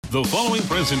The following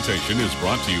presentation is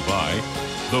brought to you by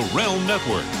The Realm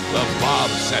Network. The Bob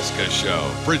Cesca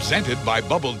Show, presented by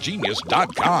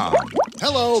BubbleGenius.com.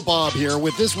 Hello, Bob here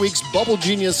with this week's Bubble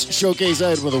Genius Showcase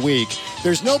item of the week.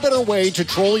 There's no better way to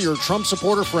troll your Trump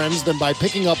supporter friends than by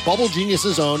picking up Bubble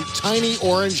Genius's own tiny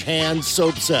orange hand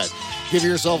soap set. Give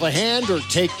yourself a hand or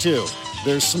take two.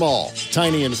 They're small,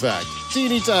 tiny in fact,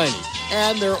 teeny tiny.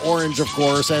 And they're orange, of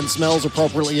course, and smells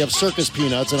appropriately of circus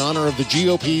peanuts in honor of the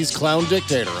GOP's clown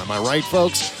dictator. Am I right,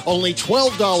 folks? Only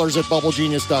 $12 at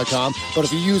BubbleGenius.com, but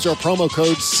if you use our promo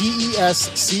code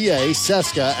CESCA,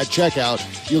 Cesca, at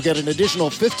checkout, you'll get an additional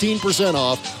 15%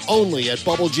 off only at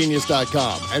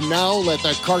BubbleGenius.com. And now let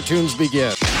the cartoons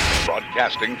begin.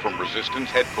 Broadcasting from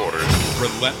Resistance headquarters,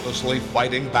 relentlessly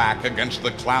fighting back against the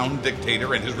clown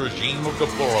dictator and his regime of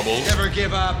deplorables. Never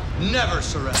give up, never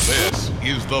surrender. This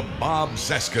is the Bob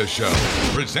Cesca Show,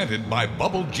 presented by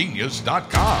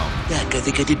BubbleGenius.com. Doc, I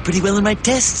think I did pretty well in my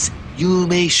tests. You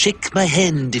may shake my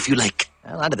hand if you like.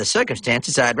 Well, under the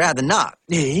circumstances, I'd rather not.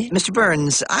 Eh? Mr.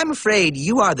 Burns, I'm afraid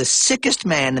you are the sickest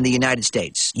man in the United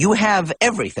States. You have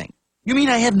everything. You mean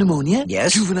I have pneumonia?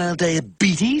 Yes. Juvenile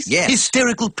diabetes? Yes.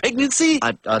 Hysterical pregnancy?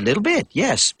 A little bit,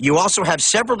 yes. You also have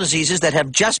several diseases that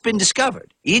have just been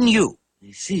discovered. In you. I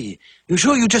see. You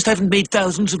sure you just haven't made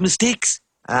thousands of mistakes?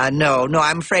 No,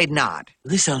 I'm afraid not.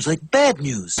 This sounds like bad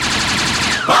news.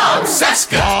 Bob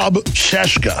Cesca! Bob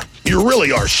Cesca. You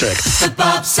really are sick. The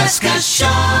Bob Cesca Show.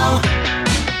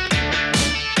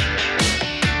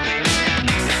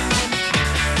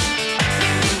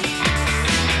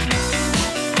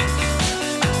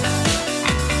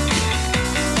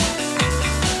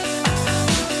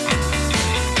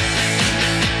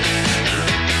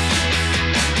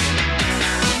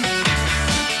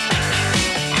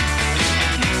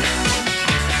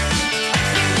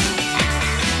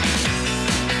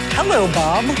 Hello,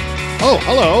 Bob. Oh,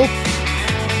 hello.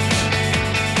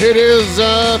 It is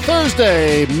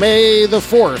Thursday, May the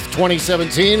 4th,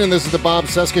 2017, and this is the Bob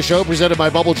Cesca Show presented by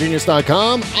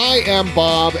BubbleGenius.com. I am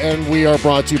Bob, and we are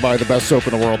brought to you by the best soap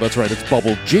in the world. That's right, it's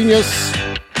Bubble Genius.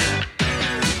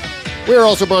 We are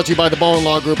also brought to you by the Bowen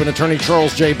Law Group and attorney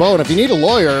Charles J. Bowen. If you need a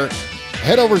lawyer,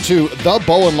 head over to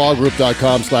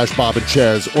thebowenlawgroup.com/Bob and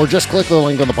Ches, or just click the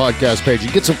link on the podcast page.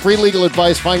 You get some free legal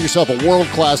advice. Find yourself a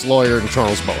world-class lawyer in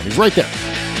Charles Bowen. He's right there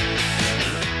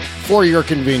for your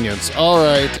convenience. All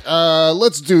right,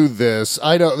 let's do this.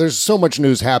 I know there's so much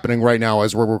news happening right now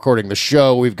as we're recording the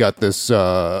show. We've got this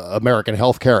American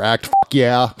Health Care Act,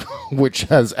 which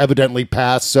has evidently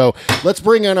passed. So let's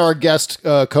bring in our guest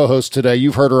co-host today.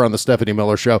 You've heard her on the Stephanie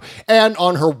Miller Show and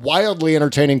on her wildly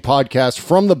entertaining podcast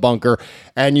From the Bunker.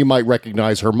 And you might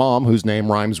recognize her mom, whose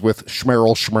name rhymes with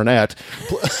Schmerl Schmernette.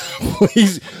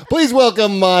 Please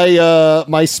welcome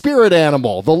my spirit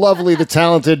animal, the lovely, the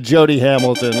talented Jody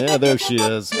Hamilton. Yeah, there she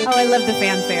is. Oh, I love the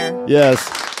fanfare. Yes.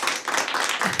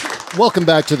 Welcome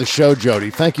back to the show, Jody.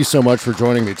 Thank you so much for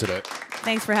joining me today.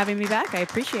 Thanks for having me back. I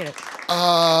appreciate it.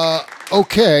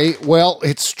 Okay. Well,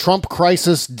 it's Trump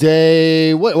Crisis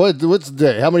Day. What's the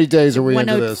day? How many days are we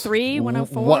into this? 103,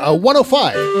 104?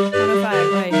 105.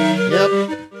 105, right. Yep.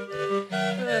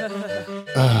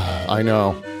 I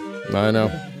know.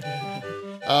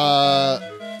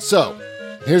 So,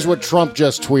 here's what Trump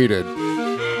just tweeted.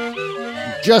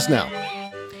 Just now.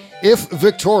 If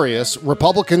victorious,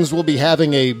 Republicans will be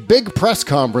having a big press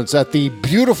conference at the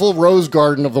beautiful Rose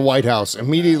Garden of the White House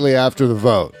immediately after the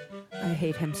vote. I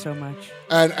hate him so much.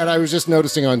 And I was just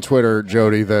noticing on Twitter,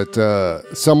 Jody, that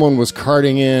someone was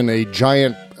carting in a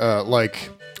giant,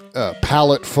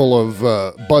 pallet full of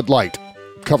Bud Light,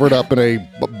 covered up in a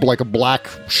black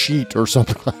sheet or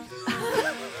something like that.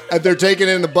 And they're taking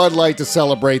in the Bud Light to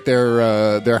celebrate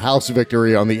their House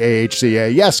victory on the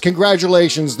AHCA. Yes,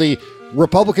 congratulations, the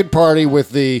Republican Party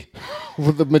with the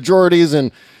majorities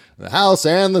in the House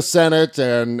and the Senate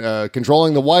and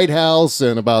controlling the White House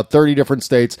and about 30 different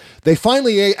states. They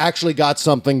finally actually got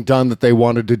something done that they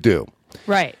wanted to do.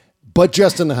 Right. But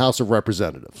just in the House of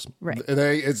Representatives. Right.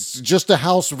 It's just a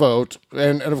House vote.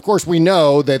 And of course, we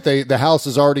know that the House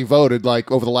has already voted,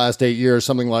 over the last 8 years,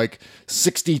 something like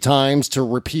 60 times to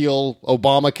repeal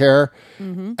Obamacare.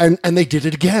 Mm-hmm. And they did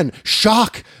it again.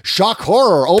 Shock,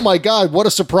 horror. Oh, my God. What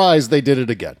a surprise. They did it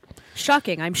again.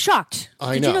 Shocking. I'm shocked.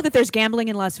 Did you know that there's gambling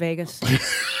in Las Vegas?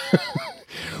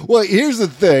 Well, here's the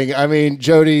thing. I mean,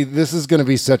 Jody, this is going to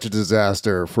be such a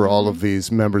disaster for all of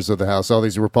these members of the House, all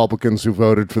these Republicans who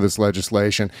voted for this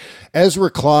legislation.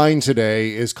 Ezra Klein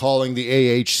today is calling the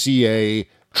AHCA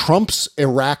Trump's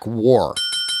Iraq War.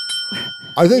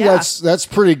 I think that's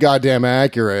pretty goddamn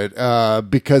accurate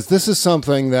because this is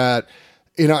something that,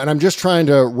 you know, and I'm just trying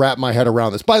to wrap my head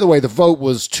around this. By the way, the vote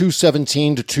was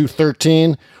 217 to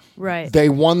 213. Right. They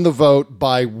won the vote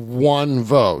by one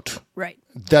vote. Right.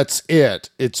 That's it.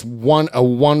 It's a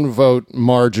one vote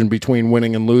margin between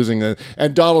winning and losing.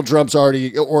 And Donald Trump's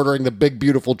already ordering the big,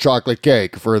 beautiful chocolate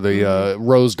cake for the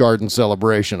Rose Garden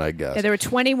celebration, I guess. Yeah, there were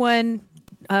 21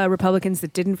 Republicans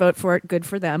that didn't vote for it. Good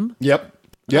for them. Yep.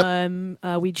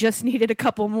 We just needed a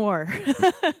couple more.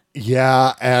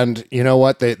 Yeah, and you know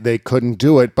what? They couldn't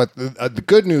do it. But the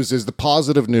good news is, the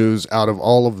positive news out of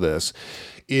all of this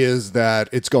is that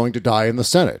it's going to die in the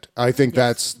Senate. I think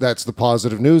that's the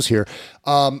positive news here.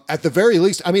 At the very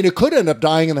least, I mean, it could end up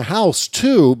dying in the House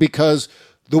too, because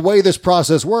the way this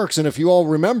process works, and if you all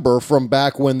remember from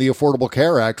back when the Affordable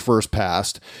Care Act first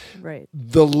passed, right,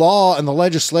 the law and the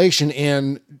legislation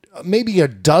in maybe a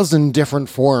dozen different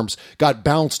forms got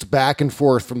bounced back and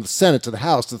forth from the Senate to the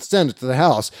House, to the Senate to the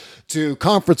House, to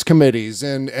conference committees,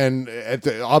 and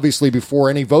obviously before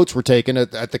any votes were taken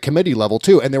at the committee level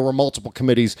too. And there were multiple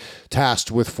committees tasked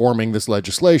with forming this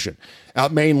legislation,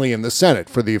 mainly in the Senate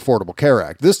for the Affordable Care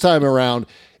Act. This time around,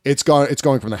 it's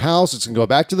going from the House. It's going to go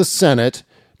back to the Senate.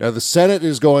 Now, the Senate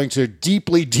is going to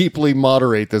deeply, deeply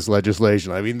moderate this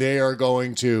legislation. I mean, they are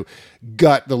going to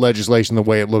gut the legislation the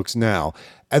way it looks now.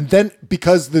 And then,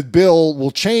 because the bill will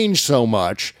change so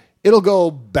much, it'll go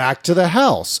back to the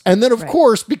House. And then, of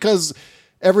course, because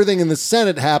everything in the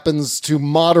Senate happens to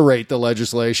moderate the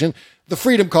legislation, the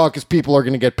Freedom Caucus people are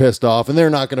going to get pissed off, and they're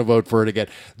not going to vote for it again.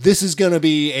 This is going to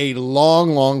be a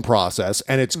long, long process,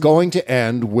 and it's going to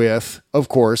end with, of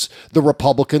course, the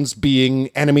Republicans being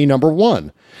enemy number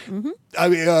one. Mm-hmm. I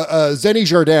mean, Zenny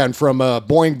Jardin from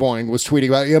Boing Boing was tweeting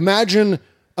about it. Imagine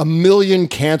 1 million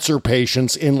cancer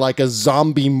patients in like a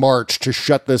zombie march to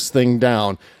shut this thing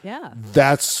down. Yeah.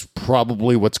 That's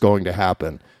probably what's going to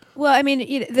happen. Well, I mean,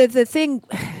 the thing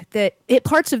that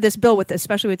parts of this bill,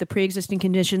 especially with the pre-existing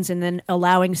conditions, and then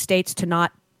allowing states to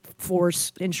not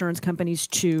force insurance companies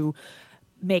to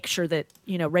make sure that,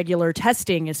 regular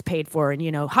testing is paid for,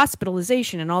 and,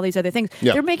 hospitalization and all these other things.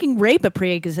 Yep. They're making rape a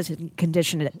pre-existing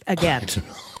condition again.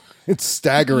 It's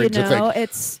staggering to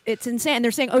think. It's insane.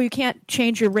 They're saying, you can't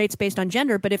change your rates based on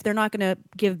gender, but if they're not going to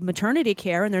give maternity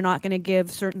care and they're not going to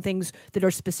give certain things that are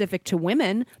specific to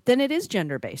women, then it is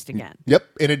gender-based again. Yep.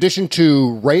 In addition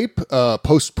to rape,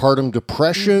 postpartum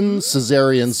depression,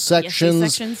 cesarean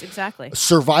sections, exactly.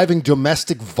 Surviving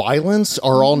domestic violence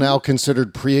are all now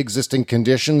considered pre-existing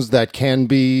conditions that can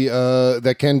be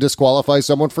that can disqualify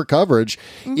someone for coverage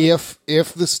if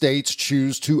the states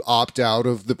choose to opt out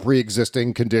of the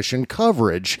pre-existing condition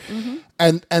coverage.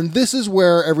 And this is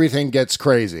where everything gets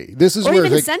crazy. This is where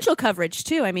even essential coverage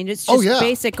too. I mean, it's just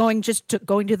basic going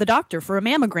to the doctor for a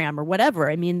mammogram or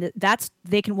whatever. I mean,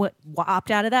 they can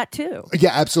opt out of that too.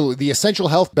 Yeah, absolutely. The essential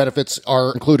health benefits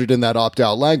are included in that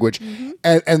opt-out language.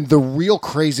 And the real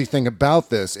crazy thing about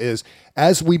this is,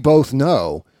 as we both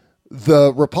know,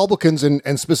 the Republicans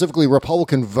and specifically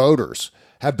Republican voters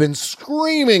have been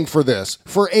screaming for this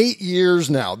for 8 years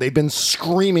now. They've been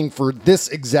screaming for this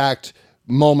exact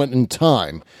moment in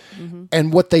time.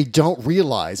 And what they don't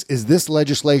realize is this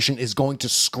legislation is going to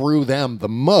screw them the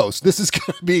most. This is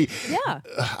going to be,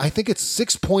 I think it's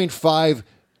 6.5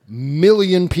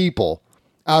 million people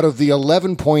out of the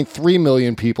 11.3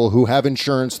 million people who have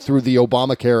insurance through the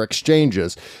Obamacare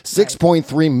exchanges.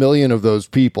 6.3 million of those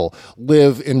people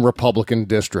live in Republican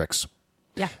districts.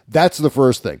 Yeah. That's the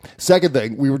first thing. Second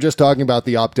thing, we were just talking about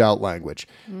the opt-out language.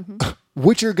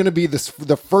 Which are going to be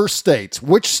the first states?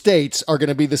 Which states are going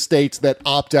to be the states that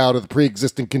opt out of the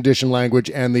pre-existing condition language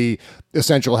and the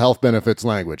essential health benefits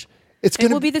language? It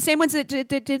will be the same ones that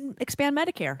didn't expand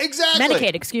Medicare. Exactly.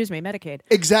 Medicaid.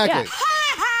 Exactly. Yeah.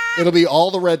 It'll be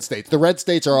all the red states. The red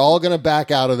states are all going to back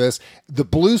out of this. The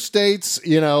blue states,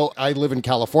 I live in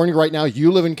California right now. You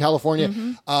live in California.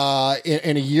 In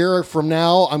a year from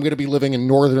now, I'm going to be living in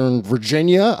Northern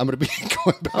Virginia. I'm going to be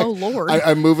going back. Oh, Lord.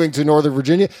 I'm moving to Northern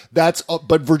Virginia.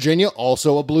 But Virginia,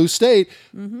 also a blue state.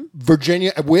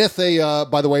 Virginia, with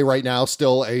by the way, right now,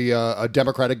 still a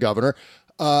Democratic governor.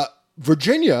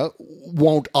 Virginia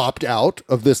won't opt out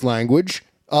of this language.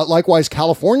 Likewise,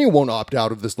 California won't opt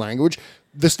out of this language.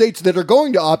 The states that are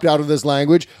going to opt out of this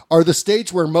language are the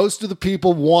states where most of the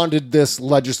people wanted this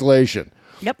legislation.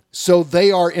 Yep. So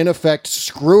they are, in effect,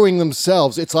 screwing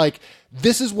themselves. It's like,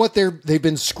 this is what they've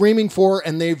been screaming for,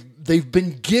 and they've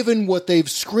been given what they've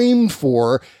screamed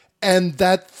for, and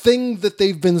that thing that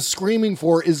they've been screaming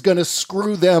for is going to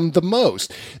screw them the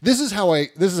most. This is how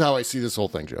I see this whole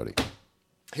thing, Jody.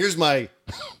 Here's my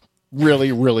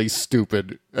really, really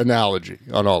stupid analogy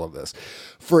on all of this.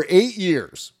 For 8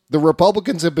 years, the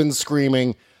Republicans have been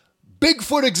screaming,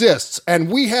 Bigfoot exists, and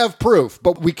we have proof,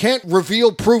 but we can't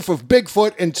reveal proof of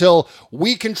Bigfoot until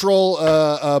we control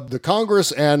the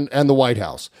Congress and the White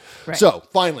House. Right. So,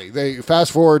 finally, they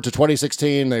fast forward to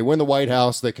 2016, they win the White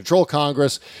House, they control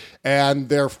Congress, and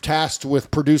they're tasked with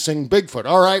producing Bigfoot.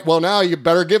 All right, well, now you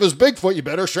better give us Bigfoot. You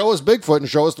better show us Bigfoot and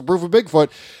show us the proof of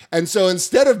Bigfoot. And so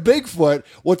instead of Bigfoot,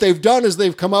 what they've done is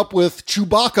they've come up with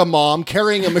Chewbacca Mom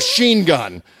carrying a machine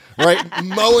gun, right?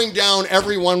 Mowing down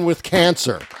everyone with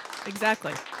cancer.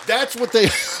 Exactly. That's what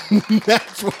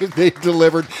they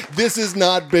delivered. This is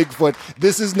not Bigfoot.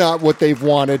 This is not what they've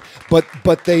wanted. But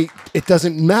it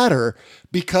doesn't matter,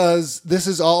 because this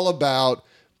is all about,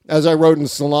 as I wrote in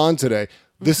Salon today,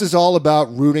 this is all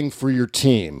about rooting for your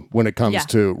team when it comes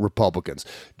to Republicans.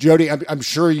 Jody, I'm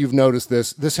sure you've noticed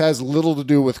this. This has little to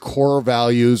do with core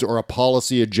values or a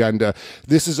policy agenda.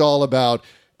 This is all about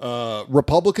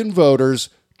Republican voters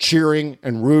cheering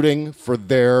and rooting for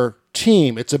their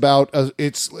team. It's about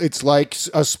it's like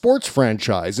a sports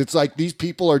franchise. It's like these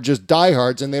people are just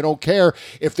diehards, and they don't care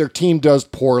if their team does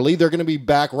poorly. They're going to be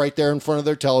back right there in front of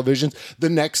their televisions the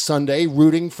next Sunday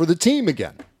rooting for the team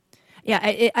again.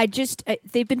 Yeah,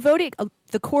 they've been voting.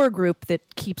 The core group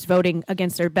that keeps voting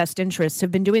against their best interests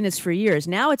have been doing this for years.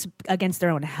 Now it's against their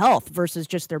own health versus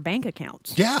just their bank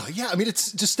accounts. Yeah. I mean,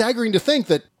 it's just staggering to think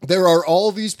that there are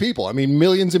all these people. I mean,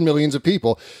 millions and millions of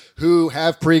people who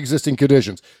have pre-existing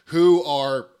conditions, who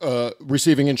are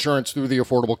receiving insurance through the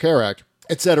Affordable Care Act,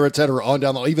 et cetera, on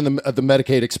down the, even the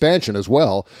Medicaid expansion as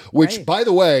well, which, by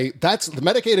the way, that's the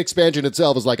Medicaid expansion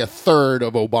itself is like a third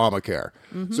of Obamacare.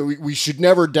 Mm-hmm. So we should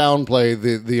never downplay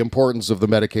the importance of the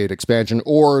Medicaid expansion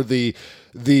or the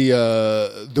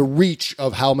reach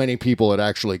of how many people it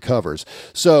actually covers.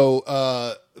 So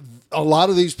a lot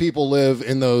of these people live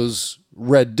in those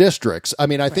red districts. I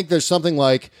mean, I think there's something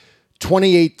like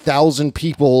 28,000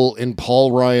 people in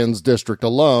Paul Ryan's district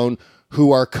alone who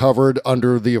are covered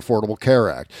under the Affordable Care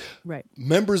Act. Right.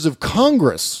 Members of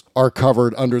Congress are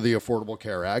covered under the Affordable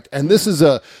Care Act. And this is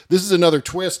another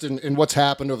twist in what's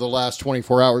happened over the last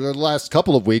 24 hours, or the last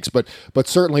couple of weeks, but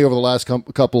certainly over the last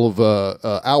couple of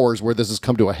hours where this has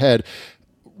come to a head.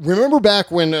 Remember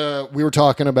back when we were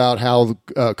talking about how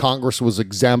Congress was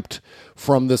exempt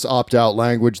from this opt-out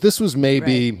language? This was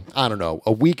maybe, I don't know,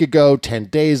 a week ago, 10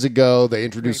 days ago. They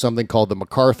introduced something called the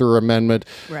MacArthur Amendment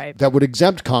that would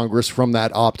exempt Congress from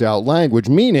that opt-out language,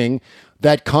 meaning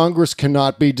that Congress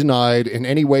cannot be denied in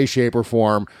any way, shape, or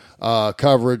form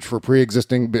coverage for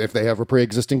pre-existing, if they have a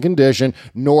pre-existing condition,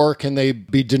 nor can they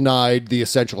be denied the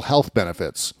essential health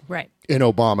benefits in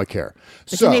Obamacare.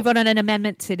 But didn't they vote on an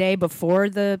amendment today before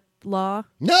the law?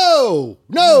 No,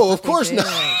 of course not.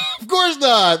 Of course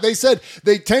not. They said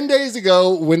 10 days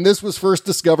ago when this was first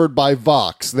discovered by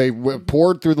Vox, they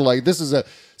poured through the this is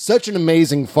such an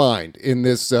amazing find in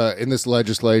this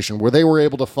legislation where they were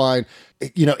able to find,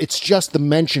 it's just the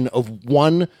mention of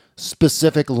one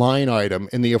specific line item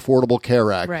in the Affordable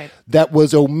Care Act that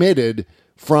was omitted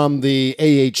from the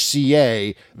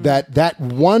AHCA, that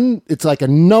one, it's like a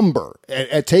number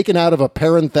taken out of a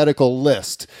parenthetical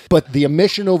list. But the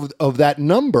omission of that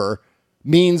number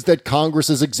means that Congress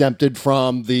is exempted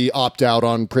from the opt-out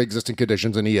on pre-existing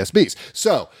conditions and ESBs.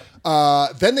 So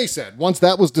then they said, once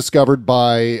that was discovered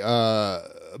by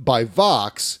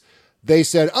Vox, they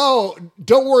said, oh,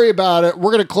 don't worry about it.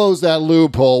 We're going to close that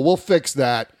loophole. We'll fix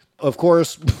that. Of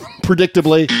course,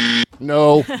 predictably,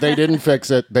 no, they didn't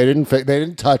fix it. They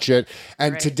didn't touch it.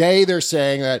 And today they're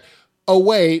saying that, oh,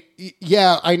 wait,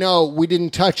 yeah, I know we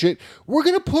didn't touch it. We're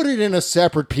going to put it in a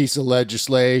separate piece of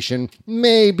legislation,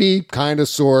 maybe, kind of,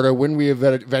 sort of, when we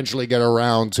eventually get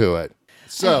around to it.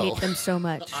 So I hate them so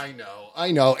much.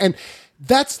 I know. And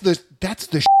that's the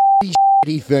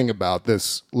shitty thing about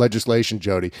this legislation,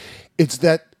 Jody. It's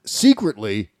that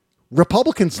secretly,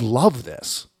 Republicans love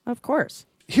this. Of course.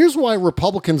 Here's why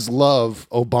Republicans love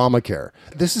Obamacare.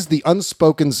 This is the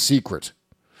unspoken secret.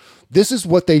 This is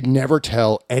what they'd never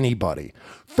tell anybody.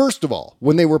 First of all,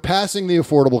 when they were passing the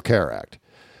Affordable Care Act,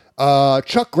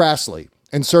 Chuck Grassley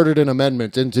inserted an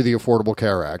amendment into the Affordable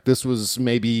Care Act. This was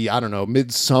maybe, I don't know,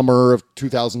 midsummer of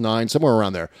 2009, somewhere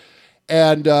around there.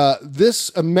 And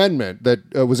this amendment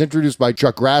that was introduced by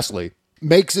Chuck Grassley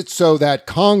makes it so that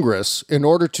Congress, in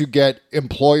order to get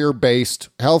employer-based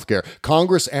healthcare,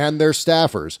 Congress and their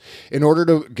staffers, in order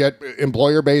to get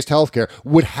employer-based healthcare,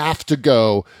 would have to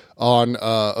go on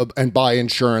and buy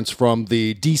insurance from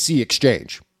the DC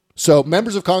exchange. So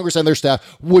members of Congress and their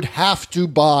staff would have to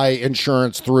buy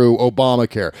insurance through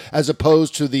Obamacare, as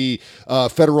opposed to the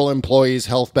Federal Employees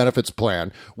Health Benefits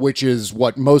Plan, which is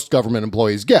what most government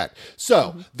employees get.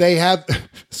 So they have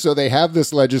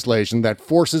this legislation that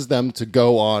forces them to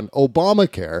go on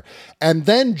Obamacare. And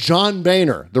then John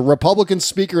Boehner, the Republican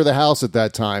Speaker of the House at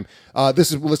that time,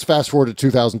 let's fast forward to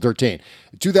 2013.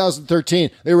 2013,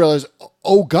 they realized,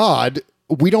 oh God,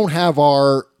 we don't have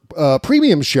our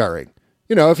premium sharing.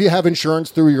 You know, if you have insurance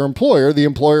through your employer, the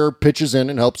employer pitches in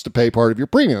and helps to pay part of your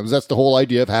premiums. That's the whole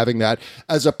idea of having that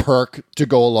as a perk to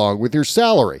go along with your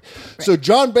salary. Right. So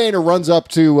John Boehner runs up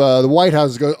to the White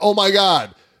House and goes, oh my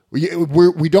God,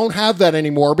 we don't have that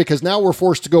anymore because now we're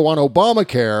forced to go on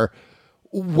Obamacare.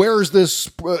 Where's this,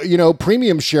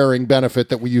 premium sharing benefit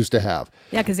that we used to have?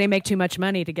 Yeah, because they make too much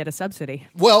money to get a subsidy.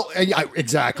 Well,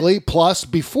 exactly. Plus,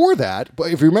 before that,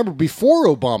 if you remember, before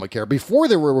Obamacare, before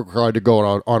they were required to go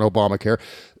on Obamacare,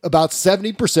 about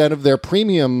 70% of their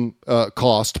premium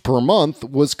cost per month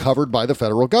was covered by the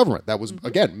federal government. That was,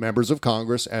 again, members of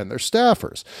Congress and their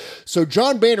staffers. So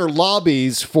John Boehner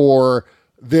lobbies for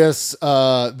this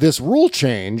rule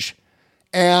change,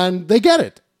 and they get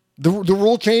it. The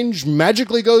rule change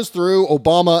magically goes through.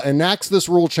 Obama enacts this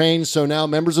rule change, so now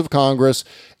members of Congress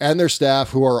and their staff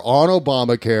who are on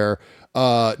Obamacare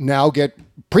now get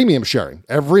premium sharing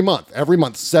every month. Every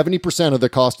month, 70% of the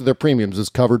cost of their premiums is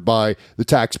covered by the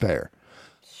taxpayer.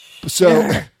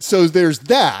 So there's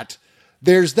that.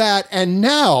 And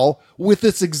now, with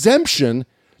this exemption,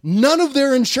 none of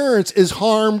their insurance is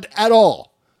harmed at all.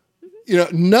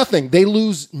 Nothing. They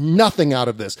lose nothing out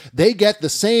of this. They get the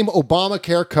same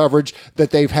Obamacare coverage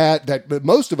that they've had, that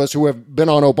most of us who have been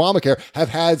on Obamacare have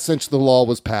had since the law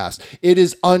was passed. It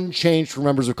is unchanged for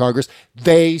members of Congress.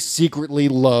 They secretly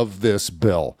love this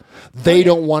bill. They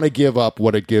don't want to give up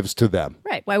what it gives to them.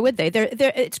 Right. Why would they?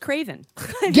 It's craven.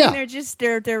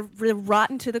 They're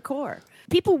rotten to the core.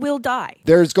 People will die.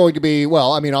 There's going to be,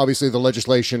 obviously the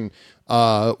legislation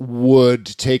would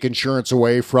take insurance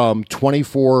away from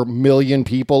 24 million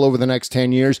people over the next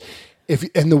 10 years.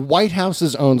 And the White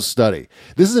House's own study,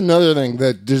 this is another thing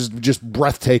that is just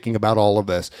breathtaking about all of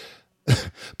this.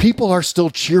 People are still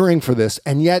cheering for this,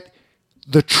 and yet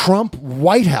the Trump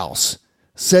White House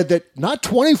said that not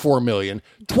 24 million,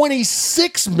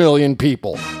 26 million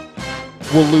people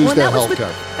will lose their health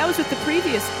care. That was with the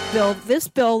previous bill. This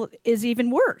bill is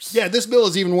even worse. Yeah, this bill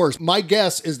is even worse. My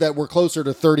guess is that we're closer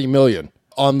to 30 million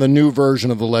on the new version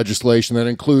of the legislation that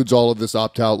includes all of this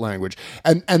opt-out language.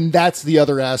 And that's the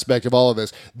other aspect of all of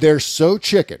this. They're so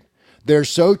chicken. They're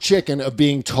so chicken of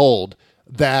being told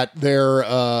that their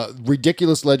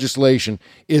ridiculous legislation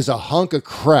is a hunk of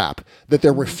crap, that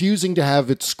they're refusing to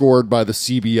have it scored by the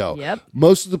CBO. Yep.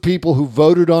 Most of the people who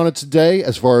voted on it today,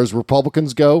 as far as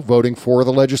Republicans go, voting for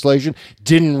the legislation,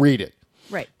 didn't read it.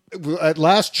 Right. At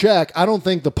last check, I don't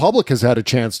think the public has had a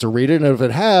chance to read it, and if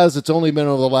it has, it's only been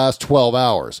over the last 12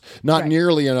 hours. Not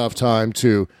nearly enough time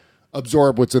to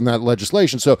absorb what's in that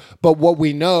legislation. But what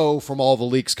we know from all the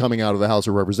leaks coming out of the House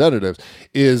of Representatives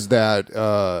is that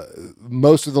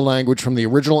most of the language from the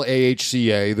original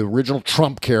AHCA, the original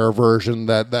Trumpcare version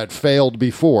that failed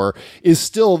before, is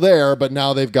still there, but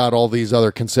now they've got all these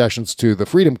other concessions to the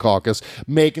Freedom Caucus,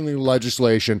 making the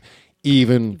legislation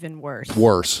even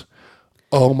worse.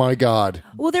 Oh my God.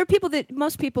 Well, there are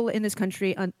most people in this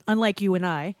country, unlike you and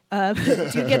I,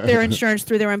 do get their insurance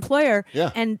through their employer.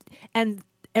 Yeah. And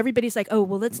everybody's like, oh,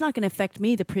 well, that's not going to affect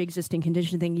me, the pre-existing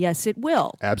condition thing. Yes, it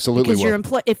will. Absolutely because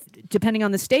will. Depending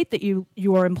on the state that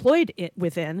you are employed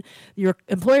within, your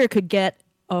employer could get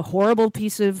a horrible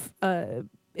piece of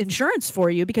insurance for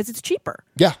you because it's cheaper.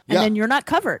 Yeah. And then you're not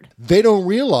covered. They don't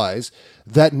realize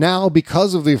that now,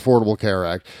 because of the Affordable Care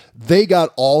Act, they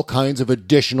got all kinds of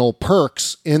additional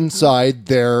perks inside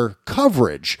their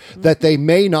coverage that they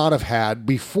may not have had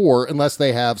before unless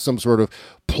they have some sort of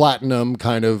platinum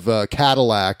kind of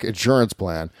Cadillac insurance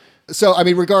plan. So,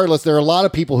 regardless, there are a lot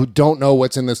of people who don't know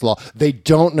what's in this law. They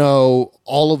don't know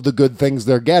all of the good things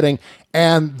they're getting,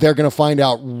 and they're going to find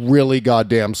out really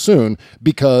goddamn soon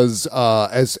because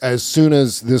as soon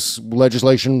as this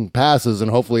legislation passes,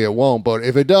 and hopefully it won't, but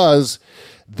if it does,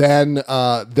 then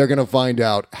they're going to find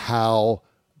out how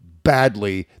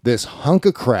badly this hunk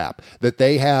of crap that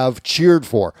they have cheered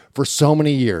for so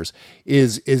many years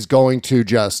is going to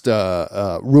just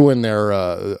ruin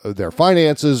their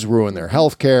finances, ruin their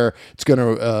health care. It's going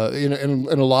to,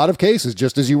 in a lot of cases,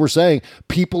 just as you were saying,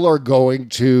 people are going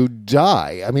to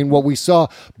die. What we saw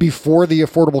before the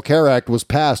Affordable Care Act was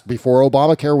passed, before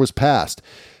Obamacare was passed,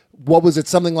 what was it?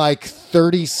 Something like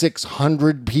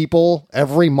 3,600 people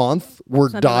every month were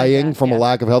dying from a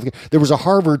lack of health care. There was a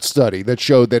Harvard study that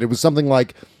showed that it was something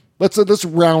like let's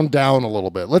round down a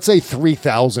little bit. Let's say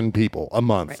 3,000 people a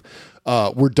month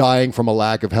were dying from a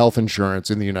lack of health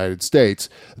insurance in the United States.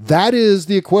 That is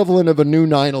the equivalent of a new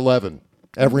 9/11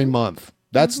 every month.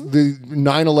 That's the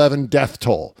 9/11 death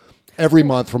toll every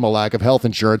month from a lack of health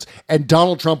insurance. And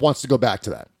Donald Trump wants to go back to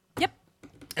that.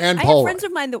 And I have friends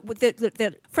of mine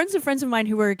that friends of mine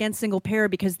who are against single payer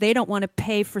because they don't want to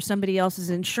pay for somebody else's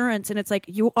insurance, and it's like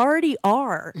you already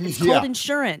are. It's called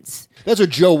insurance. That's what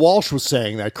Joe Walsh was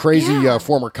saying. That crazy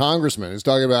former congressman is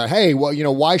talking about. Hey, well,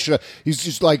 why should I? He's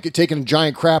just like taking a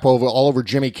giant crap all over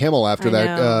Jimmy Kimmel after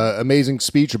that amazing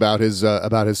speech about his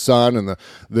son and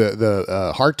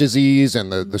the heart disease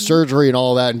and the surgery and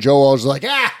all that. And Joe Walsh is like,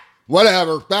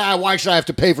 whatever. Why should I have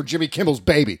to pay for Jimmy Kimmel's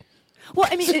baby? Well,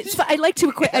 I mean, I like to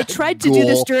equate. I tried to do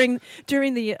this during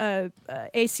the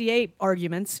ACA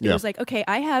arguments. It was like, okay,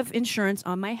 I have insurance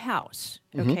on my house.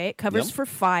 Okay, it covers for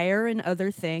fire and other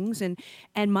things, and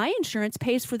my insurance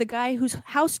pays for the guy whose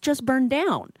house just burned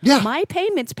down. Yeah, my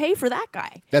payments pay for that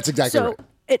guy. That's exactly right.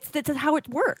 So that's how it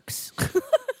works.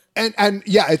 And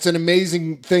it's an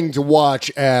amazing thing to watch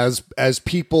as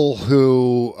people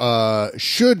who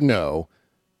should know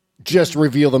just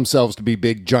reveal themselves to be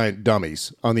big, giant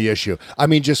dummies on the issue. I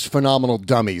mean, just phenomenal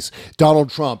dummies.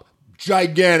 Donald Trump,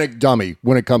 gigantic dummy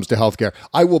when it comes to healthcare.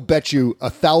 I will bet you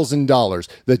 $1,000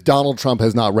 that Donald Trump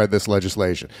has not read this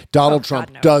legislation. Donald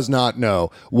Trump does not know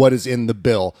what is in the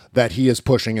bill that he is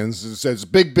pushing, and says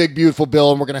big, beautiful bill,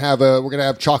 and we're gonna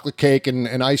have chocolate cake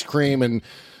and ice cream and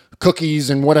cookies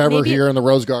and whatever here in the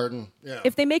Rose Garden. Yeah.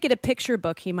 If they make it a picture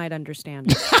book, he might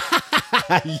understand.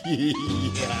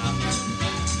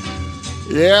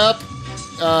 Yep.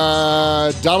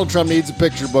 Donald Trump needs a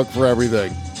picture book for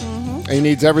everything. He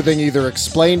needs everything either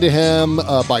explained to him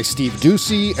by Steve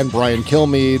Doocy and Brian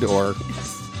Kilmeade or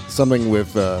something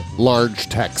with large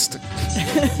text.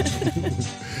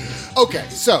 Okay,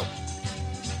 so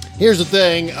here's the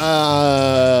thing.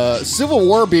 Civil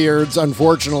War beards,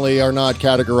 unfortunately, are not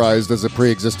categorized as a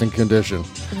pre-existing condition.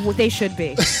 Well, they should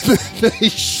be. They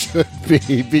should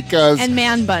be, because... And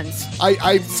man buns.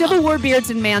 Civil War beards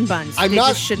and man buns.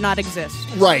 Just should not exist.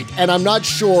 Right, and I'm not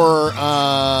sure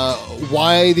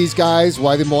why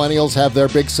the millennials have their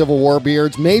big Civil War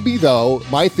beards. Maybe, though,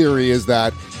 my theory is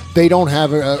that they don't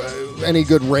have any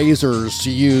good razors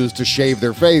to use to shave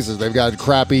their faces. They've got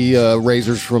crappy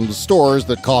razors from the stores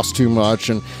that cost too much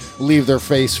and leave their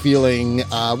face feeling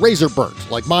razor burnt,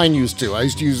 like mine used to. I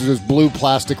used to use those blue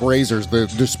plastic razors, the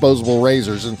disposable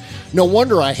razors, and no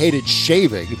wonder I hated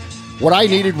shaving. What I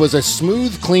needed was a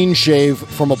smooth, clean shave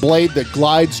from a blade that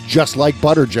glides just like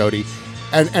butter, Jody,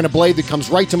 and a blade that comes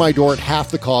right to my door at half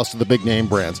the cost of the big name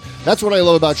brands. That's what I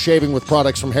love about shaving with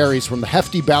products from Harry's, from the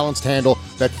hefty balanced handle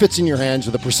that fits in your hand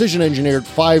to the precision engineered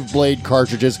 5-blade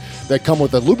cartridges that come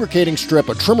with a lubricating strip,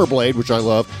 a trimmer blade, which I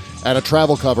love, and a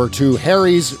travel cover, to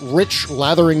Harry's rich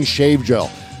lathering shave gel.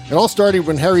 It all started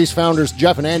when Harry's founders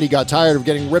Jeff and Andy got tired of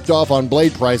getting ripped off on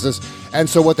blade prices, and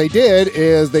so what they did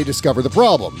is they discovered the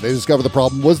problem. They discovered the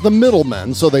problem was the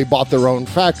middlemen, so they bought their own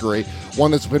factory, one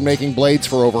that's been making blades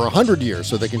for over 100 years,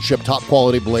 so they can ship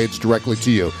top-quality blades directly to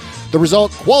you. The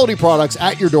result, quality products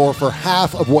at your door for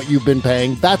half of what you've been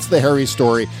paying. That's the Harry's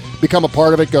story. Become a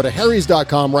part of it. Go to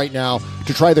harrys.com right now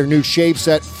to try their new shave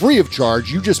set free of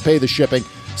charge. You just pay the shipping.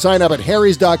 Sign up at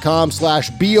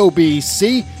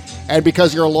harrys.com/BOBC. And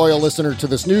because you're a loyal listener to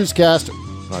this podcast,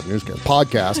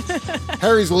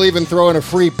 Harry's will even throw in a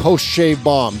free post-shave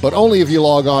balm, but only if you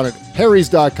log on at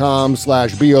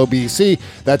harrys.com/BOBC.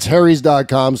 That's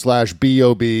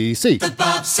harrys.com/BOBC. The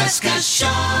Bob Cesca Show.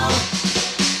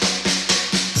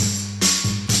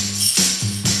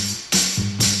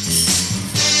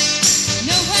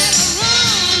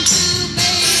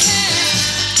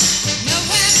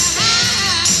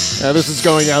 This is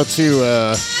going out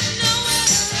to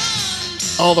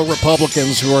all the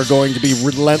Republicans who are going to be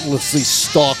relentlessly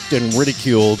stalked and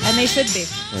ridiculed. And they should be.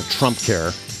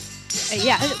 Trumpcare.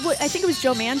 Yeah, I think it was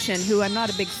Joe Manchin, who I'm not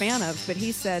a big fan of, but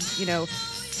he said,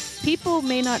 people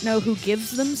may not know who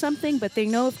gives them something, but they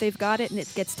know if they've got it and it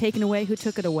gets taken away, who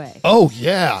took it away. Oh,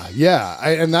 yeah.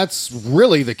 And that's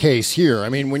really the case here. I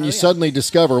mean, when you suddenly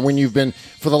discover, when you've been,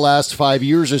 for the last 5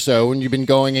 years or so, when you've been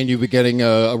going and you've been getting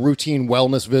a routine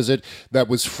wellness visit that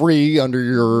was free under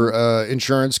your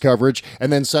insurance coverage,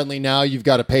 and then suddenly now you've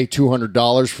got to pay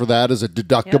 $200 for that as a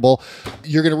deductible,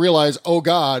 you're going to realize, oh,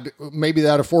 God, maybe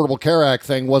that Affordable Care Act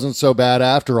thing wasn't so bad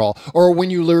after all. Or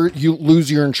when you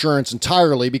lose your insurance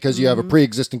entirely because you have a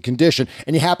pre-existing condition,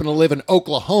 and you happen to live in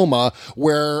Oklahoma,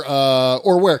 where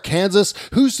Kansas.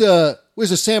 Who's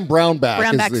was it Sam Brownback?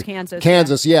 Brownback's Kansas.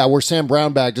 Kansas, yeah, where Sam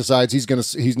Brownback decides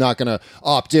he's not going to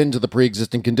opt into the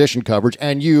pre-existing condition coverage,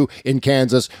 and you in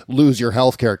Kansas lose your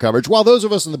health care coverage, while those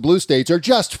of us in the blue states are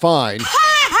just fine.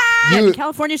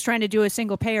 California's trying to do a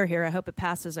single payer here. I hope it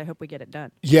passes. I hope we get it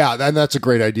done. Yeah, and that's a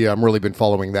great idea. I've really been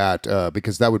following that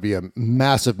because that would be a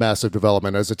massive, massive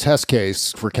development as a test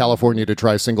case for California to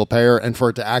try single payer, and for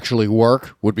it to actually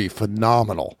work would be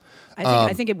phenomenal.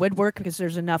 I think it would work because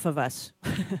there's enough of us.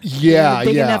 Yeah,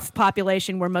 big enough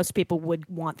population where most people would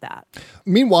want that.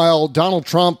 Meanwhile, Donald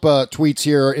Trump tweets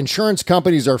here, insurance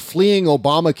companies are fleeing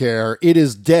Obamacare. It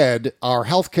is dead. Our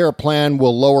health care plan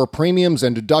will lower premiums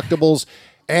and deductibles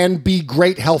and be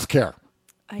great health care.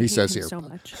 He says here. So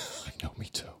much. I know, me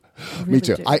too. Really Me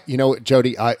too. do.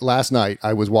 Jody, last night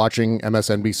I was watching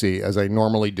MSNBC as I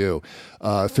normally do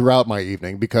throughout my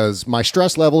evening because my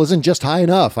stress level isn't just high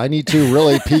enough. I need to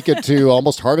really peak it to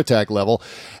almost heart attack level.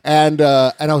 And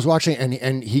I was watching,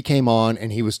 and he came on,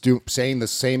 and he was saying the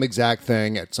same exact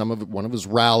thing at one of his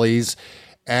rallies.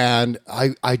 And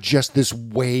I just, this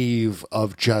wave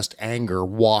of just anger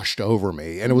washed over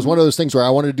me. And it was one of those things where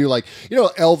I wanted to do like,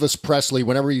 Elvis Presley,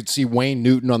 whenever you'd see Wayne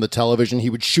Newton on the television,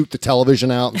 he would shoot the television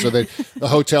out. And so that the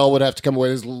hotel would have to come away.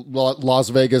 His Las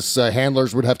Vegas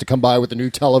handlers would have to come by with a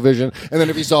new television. And then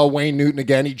if he saw Wayne Newton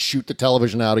again, he'd shoot the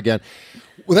television out again.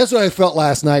 Well, that's what I felt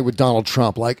last night with Donald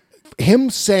Trump. Like him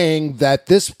saying that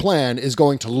this plan is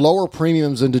going to lower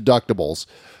premiums and deductibles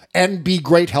and be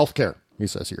great health care. He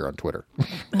says here on Twitter,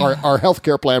 our health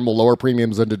care plan will lower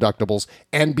premiums and deductibles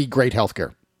and be great health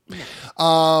care.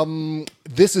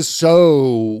 This is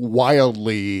so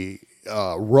wildly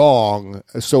wrong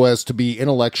so as to be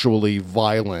intellectually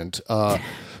violent.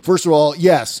 First of all,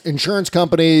 yes, insurance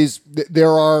companies,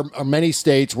 there are many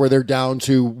states where they're down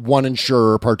to one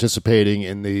insurer participating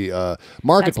in the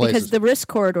marketplace. That's because the risk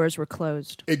corridors were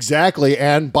closed. Exactly.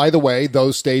 And by the way,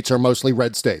 those states are mostly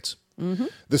red states. Mm-hmm.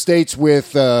 The states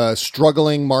with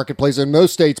struggling marketplace, and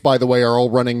most states, by the way, are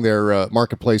all running their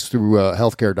marketplace through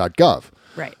healthcare.gov.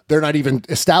 Right. They're not even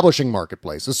establishing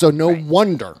marketplaces, so no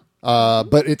wonder.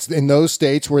 But it's in those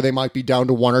states where they might be down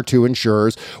to one or two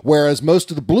insurers, whereas most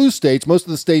of the blue states, most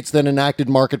of the states that enacted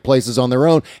marketplaces on their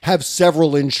own, have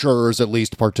several insurers at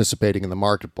least participating in the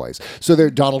marketplace. So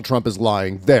Donald Trump is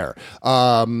lying there.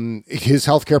 His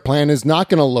healthcare plan is not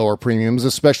going to lower premiums,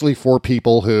 especially for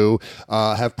people who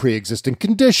have pre-existing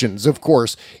conditions. Of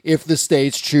course, if the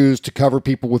states choose to cover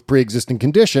people with pre-existing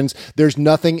conditions, there's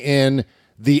nothing in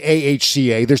the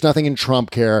AHCA, there's nothing in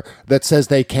Trumpcare that says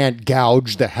they can't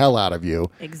gouge the hell out of you.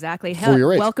 Exactly. For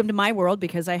your age. Welcome to my world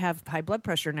because I have high blood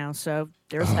pressure now. So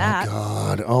there's that.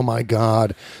 Oh my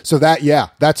God. So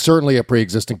that's certainly a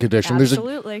pre-existing condition.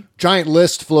 Absolutely. There's a giant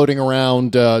list floating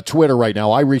around Twitter right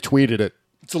now. I retweeted it.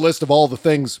 It's a list of all the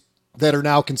things that are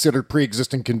now considered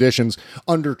pre-existing conditions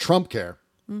under Trumpcare.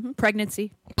 Mm-hmm.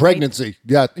 Pregnancy.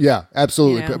 Yeah,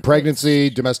 absolutely. Pregnancy,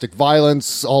 domestic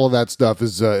violence, all of that stuff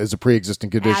is a pre-existing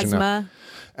condition.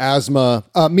 Asthma.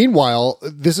 Meanwhile,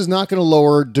 this is not going to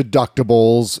lower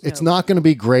deductibles. It's not going to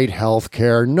be great health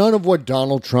care. None of what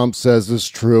Donald Trump says is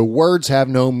true. Words have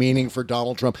no meaning for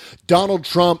Donald Trump. Donald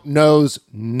Trump knows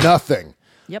nothing.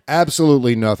 Yep.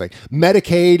 Absolutely nothing.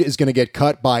 Medicaid is going to get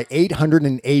cut by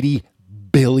 $880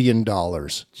 billion.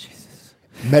 Jesus.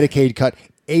 Medicaid cut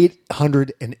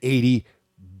 $880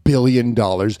 billion.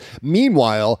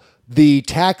 Meanwhile, the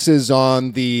taxes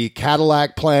on the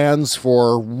Cadillac plans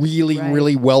for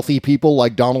really wealthy people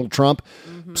like Donald Trump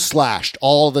slashed.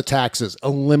 All the taxes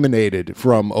eliminated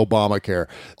from Obamacare.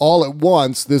 All at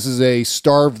once, this is a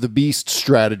starve the beast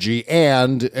strategy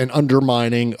and an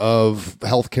undermining of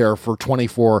healthcare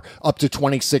for up to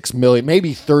 26 million,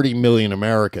 maybe 30 million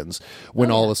Americans when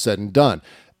all is said and done.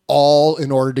 All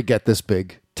in order to get this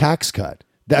big tax cut.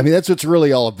 I mean, that's what it's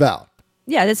really all about.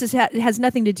 Yeah, it has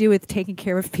nothing to do with taking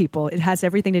care of people. It has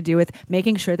everything to do with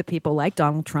making sure that people like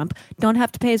Donald Trump don't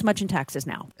have to pay as much in taxes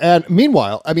now. And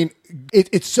meanwhile, I mean,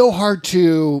 it's so hard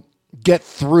to get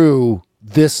through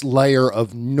this layer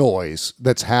of noise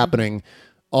that's happening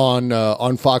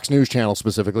on Fox News Channel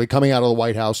specifically, coming out of the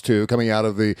White House too, coming out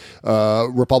of the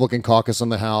Republican caucus in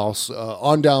the House,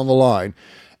 on down the line.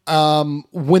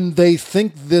 When they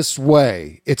think this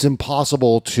way, it's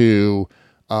impossible to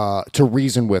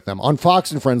reason with them. On Fox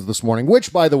and Friends this morning,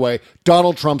 which, by the way,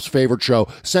 Donald Trump's favorite show,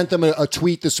 sent them a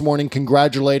tweet this morning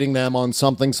congratulating them on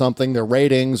something, their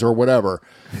ratings or whatever.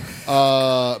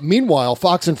 Meanwhile,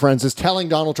 Fox and Friends is telling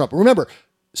Donald Trump, remember,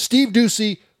 Steve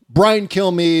Doocy, Brian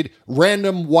Kilmeade,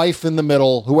 random wife in the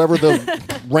middle, whoever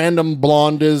the random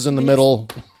blonde is in the middle.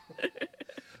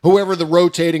 Whoever the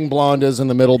rotating blonde is in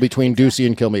the middle between Ducey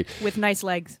and Kilmeade. With nice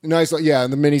legs. Nice, yeah,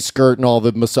 and the mini skirt and all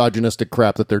the misogynistic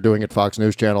crap that they're doing at Fox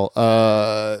News Channel.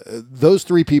 Those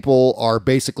three people are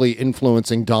basically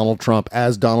influencing Donald Trump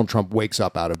as Donald Trump wakes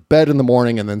up out of bed in the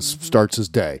morning and then starts his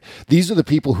day. These are the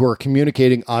people who are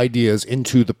communicating ideas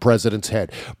into the president's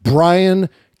head. Brian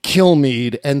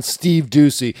Kilmeade and Steve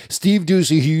Ducey. Steve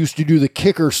Ducey, who used to do the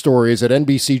kicker stories at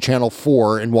NBC Channel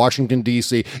 4 in Washington,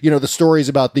 D.C. You know, the stories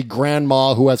about the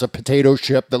grandma who has a potato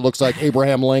chip that looks like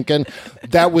Abraham Lincoln.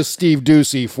 That was Steve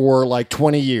Ducey for like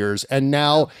 20 years. And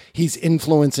now he's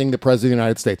influencing the president of the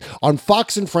United States. On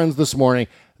Fox and Friends this morning,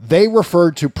 they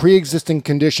referred to pre-existing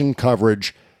condition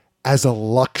coverage as a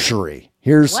luxury.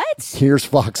 Here's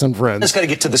Fox and Friends. It's got to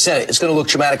get to the Senate. It's going to look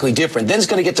dramatically different. Then it's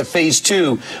going to get to phase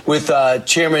 2 with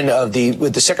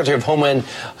with the Secretary of Homeland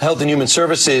Health and Human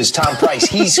Services, Tom Price.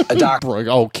 He's a doctor.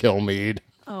 Oh, Kilmeade.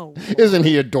 Oh, isn't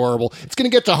he adorable? It's going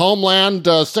to get to Homeland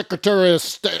Secretary of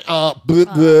State.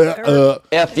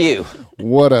 F you.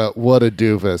 What a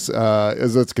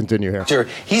doofus. Let's continue here. Sure,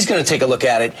 he's going to take a look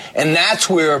at it, and that's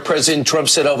where President Trump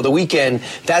said over the weekend.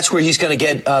 That's where he's going to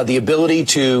get the ability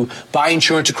to buy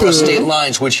insurance across state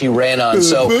lines, which he ran on.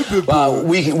 So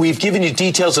we've given you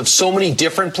details of so many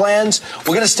different plans.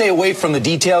 We're going to stay away from the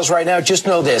details right now. Just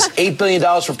know this: $8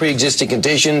 billion for pre-existing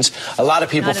conditions. A lot of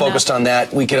people focused on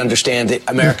that. We can understand that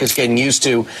America's getting used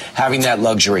to having that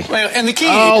luxury. And the key.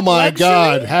 Oh my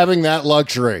God, having that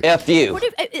luxury. F you. What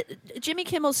if, Jimmy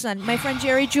Kimmel's son, my friend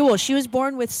Jerry Jewell, she was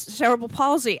born with cerebral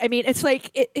palsy. I mean, it's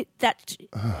like that.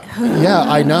 Yeah,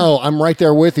 I know. I'm right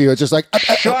there with you. It's just like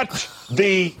Shut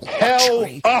the hell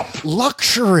up.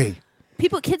 Luxury.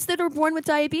 Kids that are born with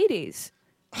diabetes.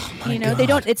 Oh God. They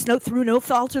don't. It's through no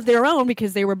fault of their own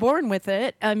because they were born with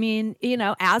it. I mean,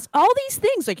 as all these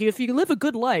things, like if you live a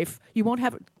good life, you won't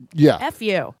have. Yeah. F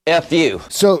you. F you.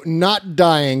 So not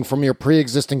dying from your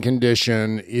pre-existing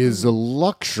condition is a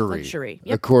luxury.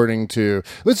 Yep. According to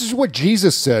this is what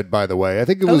Jesus said, by the way. I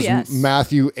think it was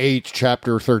Matthew 8,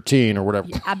 chapter 13 or whatever.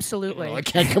 Yeah, absolutely. I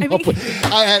can't come up with.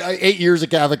 I had 8 years of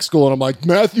Catholic school, and I'm like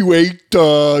Matthew 8,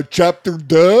 chapter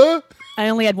duh. I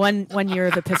only had one year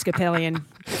of Episcopalian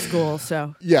school,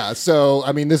 so. Yeah, so,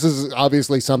 I mean, this is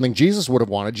obviously something Jesus would have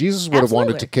wanted. Jesus would have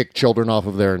wanted to kick children off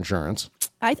of their insurance.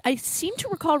 I seem to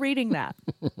recall reading that.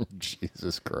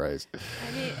 Jesus Christ.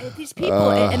 I mean, these people,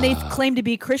 and they claim to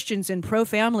be Christians and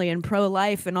pro-family and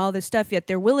pro-life and all this stuff, yet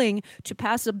they're willing to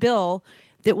pass a bill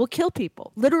that will kill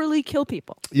people, literally kill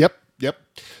people. Yep.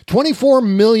 24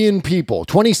 million people,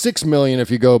 26 million if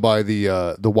you go by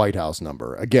the White House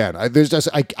number. Again,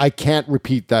 I can't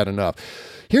repeat that enough.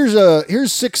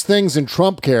 Here's 6 things in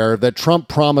Trumpcare that Trump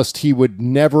promised he would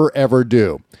never ever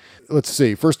do. Let's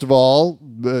see. First of all,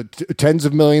 tens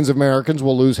of millions of Americans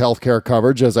will lose health care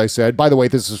coverage, as I said. By the way,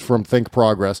 this is from Think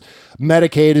Progress.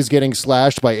 Medicaid is getting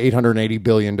slashed by $880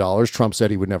 billion. Trump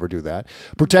said he would never do that.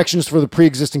 Protections for the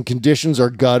pre-existing conditions are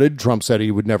gutted. Trump said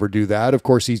he would never do that. Of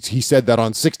course, he said that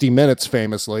on 60 Minutes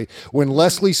famously. When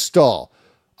Leslie Stahl,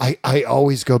 I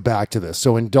always go back to this,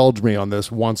 so indulge me on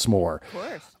this once more. Of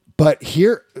course. But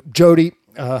here, Jody,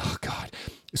 oh, God.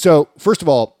 So, first of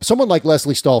all, someone like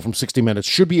Leslie Stahl from 60 Minutes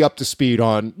should be up to speed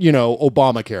on,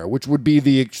 Obamacare, which would be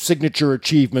the signature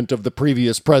achievement of the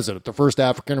previous president, the first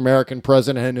African-American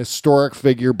president and historic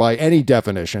figure by any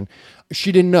definition.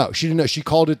 She didn't know. She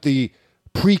called it the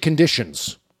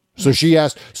preconditions. So she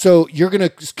asked, so you're going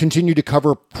to continue to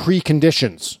cover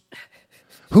preconditions?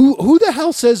 Who the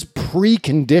hell says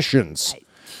preconditions?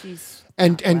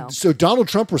 So Donald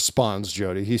Trump responds,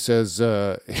 Jody. He says,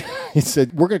 he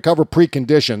said, we're going to cover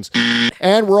preconditions,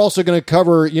 and we're also going to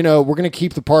cover, we're going to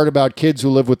keep the part about kids who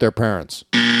live with their parents.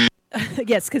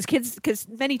 Yes, because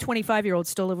many 25-year-olds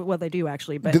still live. Well, they do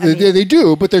actually, but they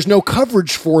do, but there's no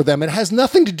coverage for them. It has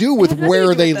nothing to do with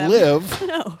where they live.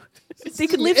 No. They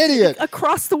could live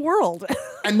across the world.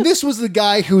 And this was the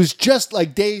guy who's just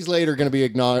like days later going to be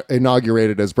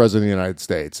inaugurated as president of the United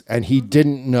States. And he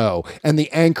didn't know. And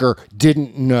the anchor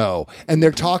didn't know. And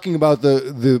they're talking about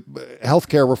the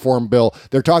healthcare reform bill.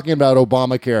 They're talking about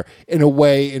Obamacare in a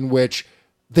way in which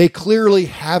they clearly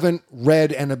haven't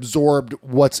read and absorbed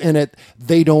what's in it.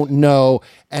 They don't know.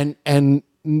 And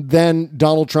then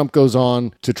Donald Trump goes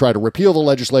on to try to repeal the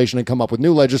legislation and come up with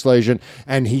new legislation,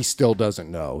 and he still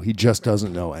doesn't know. He just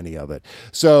doesn't know any of it.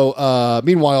 So,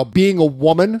 meanwhile, being a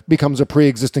woman becomes a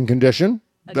pre-existing condition.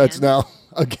 Again. That's now,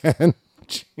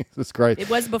 Jesus Christ. It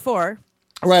was before.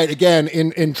 Right. Again,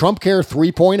 in Trumpcare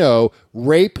 3.0,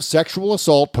 rape, sexual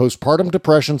assault, postpartum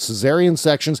depression, cesarean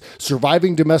sections,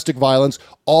 surviving domestic violence,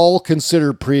 all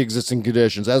considered pre-existing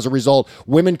conditions. As a result,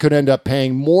 women could end up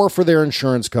paying more for their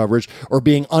insurance coverage or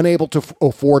being unable to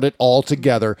afford it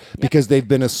altogether because they've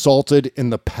been assaulted in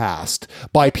the past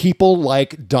by people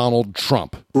like Donald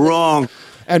Trump. Wrong.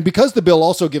 And because the bill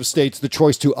also gives states the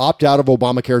choice to opt out of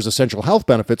Obamacare's essential health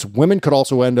benefits, women could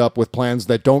also end up with plans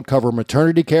that don't cover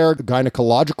maternity care,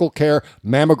 gynecological care,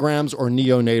 mammograms, or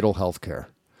neonatal health care.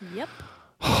 Yep.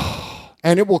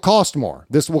 And it will cost more.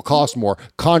 This will cost more,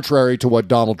 contrary to what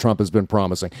Donald Trump has been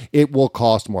promising. It will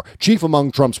cost more. Chief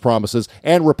among Trump's promises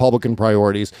and Republican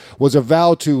priorities was a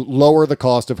vow to lower the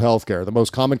cost of health care. The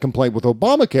most common complaint with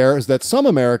Obamacare is that some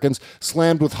Americans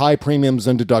slammed with high premiums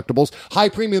and deductibles. High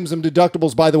premiums and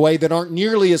deductibles, by the way, that aren't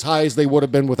nearly as high as they would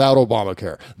have been without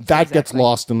Obamacare. That gets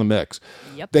lost in the mix.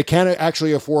 Yep. They can't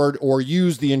actually afford or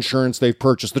use the insurance they've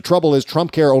purchased. The trouble is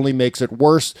Trumpcare only makes it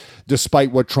worse,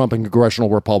 despite what Trump and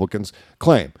congressional Republicans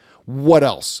claim. What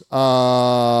else?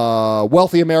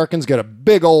 Wealthy Americans get a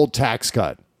big old tax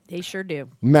cut. They sure do.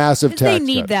 Massive tax cut. They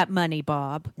need that money,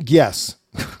 Bob. Yes.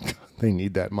 They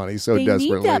need that money so desperately.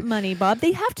 They need that money, Bob.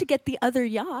 They have to get the other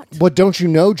yacht. But don't you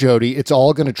know, Jody, it's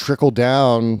all going to trickle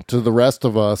down to the rest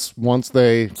of us once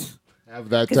they have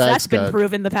that tax cut. Because that's been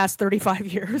proven the past 35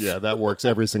 years. Yeah, that works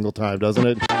every single time, doesn't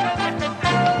it?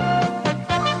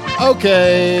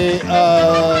 Okay,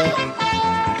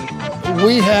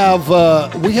 we have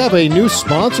a new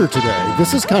sponsor today.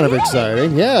 This is kind of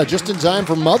exciting. Yeah, just in time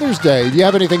for Mother's Day. Do you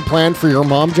have anything planned for your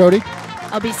mom, Jody?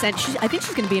 I'll be sent. I think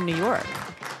she's going to be in New York.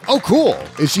 Oh, cool.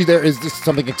 Is she there? Is this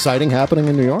something exciting happening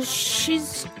in New York?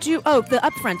 She's due. Oh, the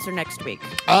upfronts are next week.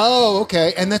 Oh,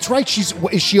 okay. And that's right.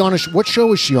 Is she on what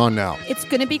show is she on now? It's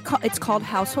going to be. It's called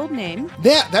Household Name.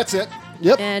 Yeah, that's it.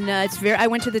 Yep. And I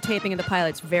went to the taping of the pilot.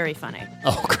 It's very funny.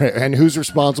 Oh, great. And who's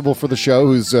responsible for the show?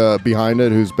 Who's behind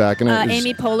it? Who's backing it?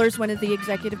 Amy Poehler's one of the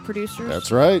executive producers.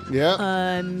 That's right.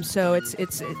 Yeah. So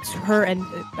it's her and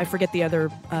I forget the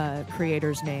other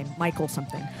creator's name, Michael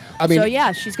something. I mean, so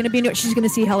yeah, she's going to be. She's going to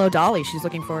see Hello Dolly. She's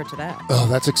looking forward to that. Oh,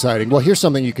 that's exciting. Well, here's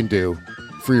something you can do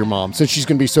for your mom. Since she's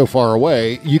going to be so far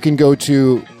away, you can go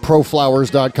to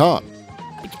proflowers.com.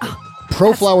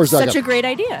 Proflowers.com. Such a great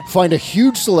idea. Find a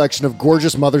huge selection of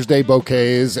gorgeous Mother's Day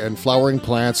bouquets and flowering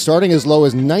plants starting as low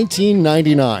as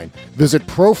 $19.99. Visit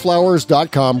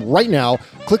proflowers.com right now,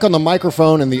 click on the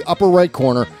microphone in the upper right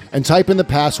corner, and type in the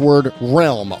password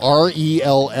RELM,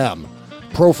 R-E-L-M.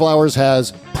 ProFlowers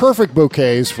has perfect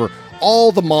bouquets for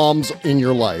all the moms in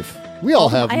your life. We all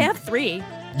have. I have 3.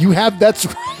 You have, that's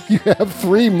right. You have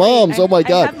 3 moms. Oh my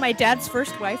God. I have my dad's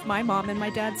first wife, my mom, and my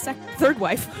dad's third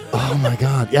wife. Oh my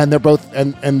God. Yeah, and they're both,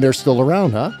 and they're still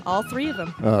around, huh? All 3 of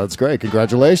them. Oh, that's great.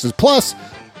 Congratulations. Plus,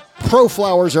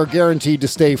 ProFlowers are guaranteed to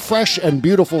stay fresh and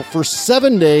beautiful for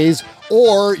 7 days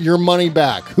or your money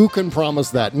back. Who can promise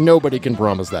that? Nobody can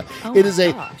promise that. Oh it is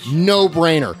a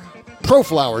no-brainer.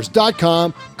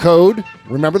 Proflowers.com, code,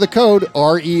 remember the code,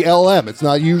 RELM. It's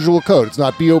not usual code. It's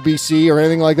not BOBC or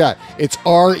anything like that. It's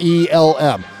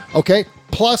RELM. Okay?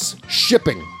 Plus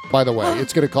shipping, by the way.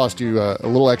 It's going to cost you a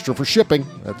little extra for shipping.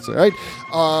 That's all right.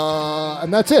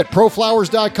 And that's it.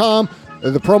 Proflowers.com.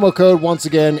 The promo code, once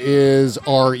again, is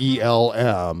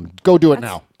RELM. Go do it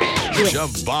now.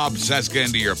 Shove Bob Cesca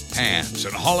into your pants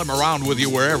and haul him around with you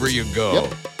wherever you go.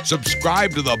 Yep.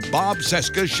 Subscribe to the Bob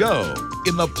Cesca Show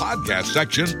in the podcast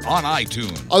section on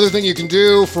iTunes. Other thing you can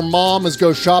do for mom is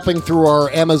go shopping through our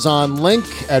Amazon link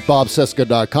at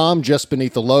bobcesca.com. Just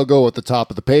beneath the logo at the top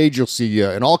of the page, you'll see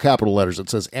in all capital letters it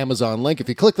says Amazon link. If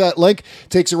you click that link, it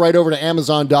takes you right over to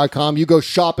Amazon.com. You go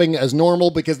shopping as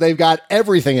normal because they've got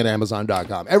everything at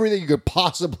Amazon.com. Everything you could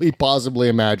possibly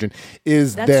imagine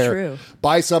is there. That's true.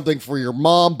 Buy something for your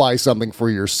mom, buy something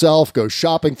for yourself, go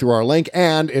shopping through our link,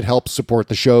 and it helps support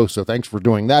the show. So thanks for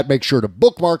doing that. Make sure to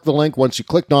bookmark the link once you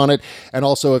clicked on it. And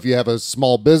also, if you have a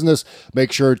small business,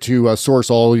 make sure to source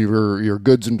all your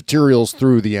goods and materials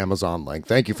through the Amazon link.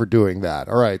 Thank you for doing that.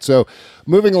 All right. So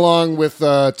moving along with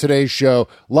today's show,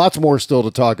 lots more still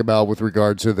to talk about with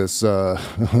regard to this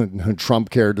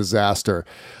Trumpcare disaster.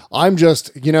 I'm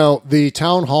just, the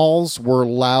town halls were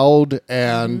loud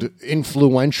and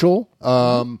influential.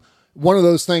 One of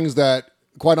those things that,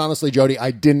 quite honestly, Jody,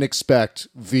 I didn't expect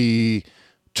the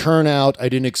turnout. I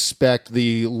didn't expect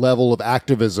the level of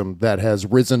activism that has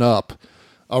risen up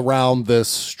around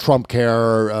this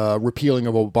Trumpcare, repealing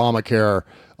of Obamacare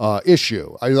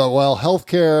issue. I thought, well,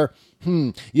 healthcare,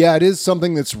 yeah, it is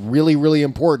something that's really, really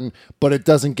important, but it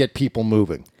doesn't get people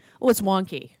moving. Well, it's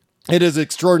wonky. It is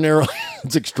extraordinarily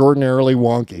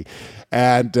wonky,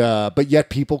 and but yet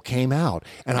people came out,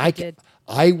 and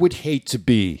I would hate to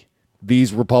be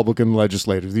these Republican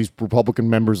legislators, these Republican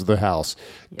members of the House,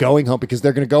 going home because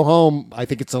they're going to go home. I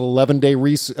think it's an 11-day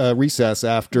recess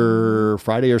after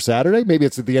Friday or Saturday. Maybe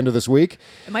it's at the end of this week.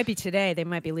 It might be today. They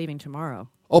might be leaving tomorrow.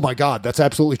 Oh my God, that's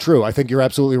absolutely true. I think you're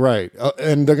absolutely right.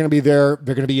 And they're going to be there.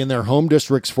 They're going to be in their home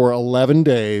districts for 11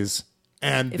 days.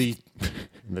 And the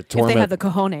torment. If they have the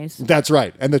cojones. That's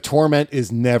right. And the torment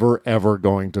is never, ever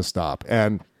going to stop.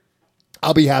 And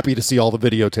I'll be happy to see all the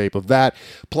videotape of that.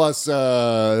 Plus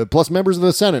members of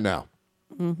the Senate now.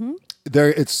 Mm-hmm.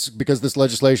 It's because this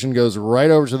legislation goes right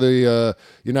over to the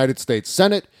United States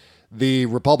Senate. The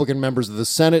Republican members of the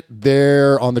Senate,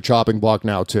 they're on the chopping block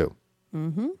now too.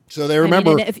 Mm-hmm. So they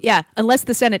remember. Unless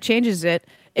the Senate changes it.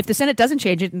 If the Senate doesn't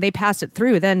change it and they pass it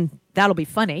through, then that'll be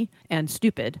funny and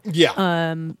stupid.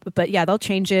 Yeah. But yeah, they'll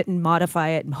change it and modify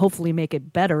it and hopefully make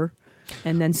it better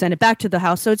and then send it back to the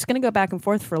House. So it's going to go back and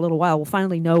forth for a little while. We'll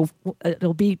finally know.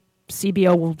 It'll be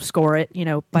CBO will score it,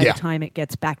 by the time it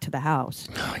gets back to the House.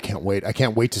 I can't wait. I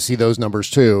can't wait to see those numbers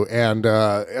too. And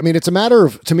it's a matter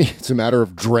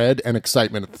of dread and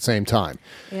excitement at the same time.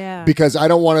 Yeah. Because I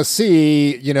don't want to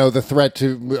see, the threat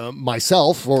to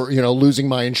myself or, losing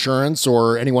my insurance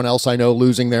or anyone else I know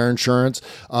losing their insurance.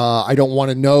 I don't want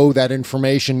to know that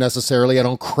information necessarily. I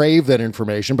don't crave that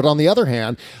information. But on the other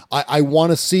hand, I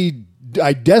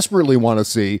desperately want to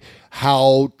see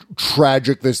how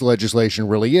tragic this legislation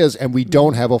really is, and we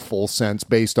don't have a full sense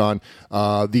based on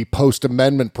the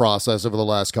post-amendment process over the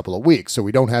last couple of weeks. So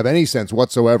we don't have any sense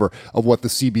whatsoever of what the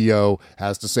CBO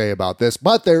has to say about this.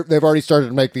 But they've already started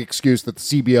to make the excuse that the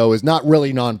CBO is not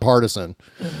really nonpartisan.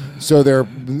 So they're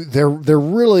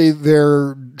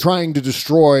trying to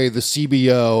destroy the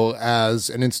CBO as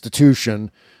an institution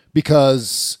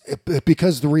because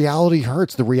the reality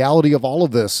hurts. The reality of all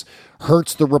of this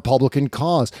hurts the Republican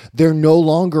cause. They're no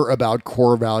longer about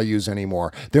core values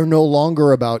anymore. They're no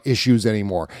longer about issues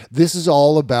anymore. This is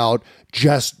all about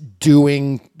just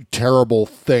doing terrible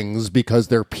things because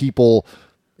their people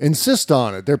insist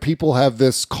on it. Their people have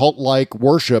this cult-like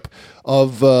worship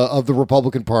of the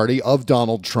Republican Party, of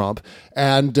Donald Trump,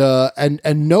 and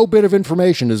no bit of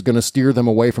information is going to steer them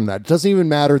away from that. It doesn't even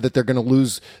matter that they're going to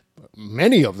lose.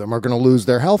 Many of them are going to lose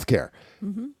their health care.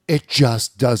 Mm-hmm. It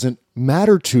just doesn't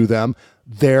matter to them.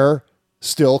 They're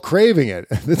still craving it.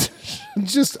 It's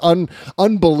just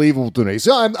unbelievable to me.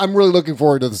 So I'm really looking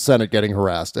forward to the Senate getting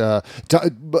harassed. And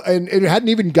it hadn't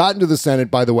even gotten to the Senate,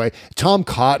 by the way. Tom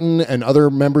Cotton and other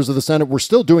members of the Senate were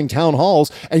still doing town halls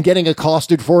and getting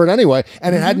accosted for it anyway,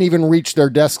 and it hadn't even reached their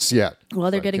desks yet. Well,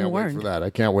 they're getting warned. I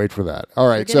can't wait for that. All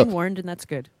right, they're getting warned, and that's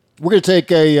good. We're going to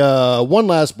take a one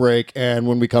last break, and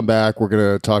when we come back, we're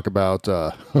going to talk about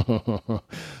the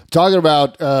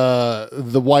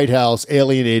White House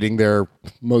alienating their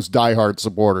most diehard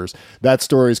supporters. That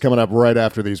story is coming up right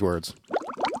after these words.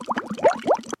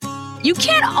 You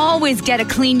can't always get a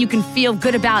clean you can feel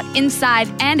good about inside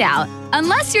and out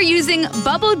unless you're using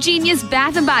Bubble Genius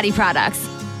Bath and Body products.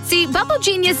 See, Bubble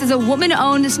Genius is a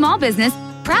woman-owned small business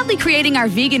proudly creating our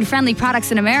vegan-friendly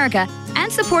products in America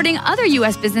and supporting other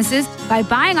U.S. businesses by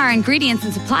buying our ingredients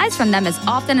and supplies from them as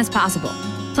often as possible.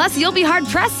 Plus, you'll be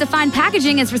hard-pressed to find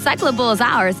packaging as recyclable as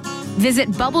ours. Visit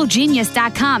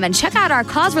BubbleGenius.com and check out our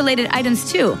cause-related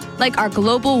items, too, like our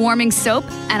global warming soap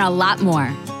and a lot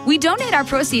more. We donate our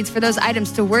proceeds for those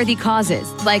items to worthy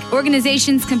causes, like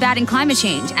organizations combating climate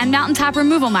change and mountaintop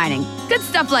removal mining. Good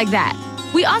stuff like that.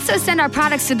 We also send our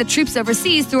products to the troops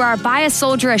overseas through our Buy a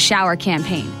Soldier a Shower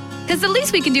campaign. Because the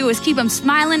least we can do is keep them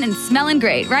smiling and smelling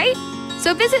great, right?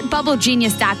 So visit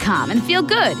BubbleGenius.com and feel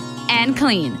good and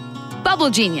clean. Bubble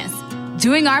Genius,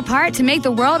 doing our part to make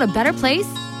the world a better place,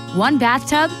 one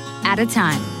bathtub at a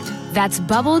time. That's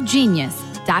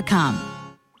BubbleGenius.com.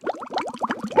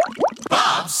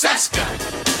 Bob Cesca.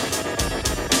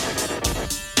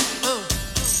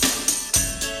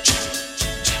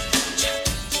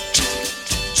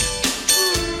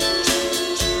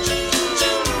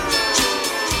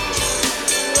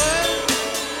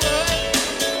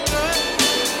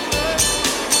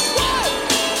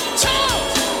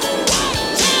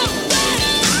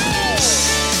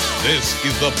 This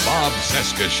is the Bob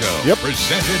Cesca Show,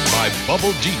 presented by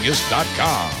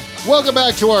BubbleGenius.com. Welcome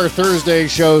back to our Thursday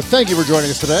show. Thank you for joining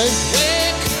us today.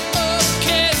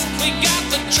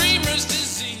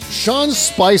 Sean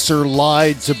Spicer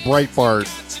lied to Breitbart.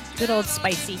 Good old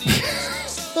Spicy.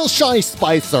 Little Sean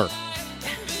Spicer.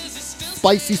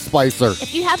 Spicy Spicer.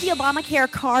 If you have the Obamacare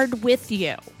card with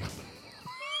you.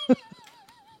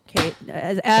 Okay,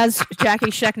 as Jackie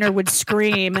Schechner would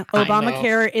scream,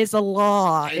 Obamacare is a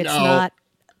law. It's not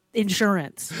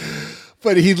insurance.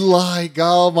 But he like,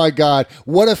 oh my God,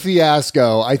 what a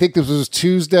fiasco. I think this was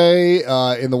Tuesday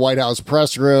in the White House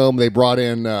press room. They brought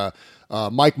in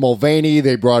Mike Mulvaney.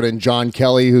 They brought in John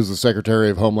Kelly, who's the Secretary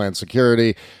of Homeland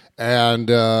Security. And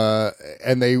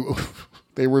they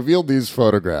revealed these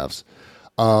photographs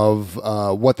of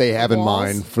what they have in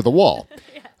mind for the wall,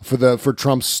 for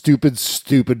Trump's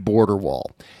stupid border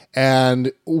wall.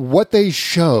 And what they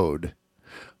showed,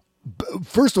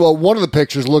 first of all, one of the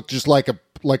pictures looked just like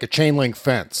a chain link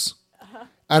fence.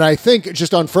 And I think,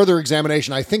 just on further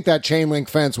examination, I think that chain link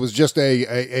fence was just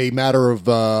a matter of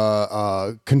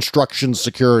construction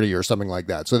security or something like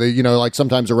that. So they, like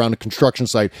sometimes around a construction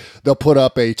site, they'll put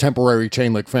up a temporary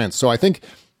chain link fence. So I think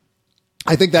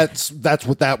that's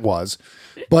what that was.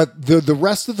 But the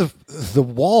rest of the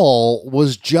wall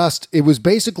was it was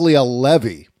basically a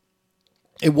levee.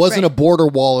 It wasn't a border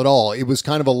wall at all. It was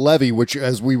kind of a levee, which,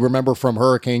 as we remember from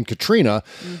Hurricane Katrina,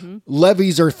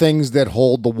 levees are things that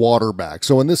hold the water back.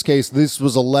 So in this case, this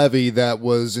was a levee that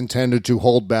was intended to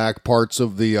hold back parts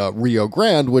of the Rio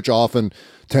Grande, which often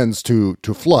tends to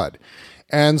flood.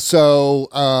 And so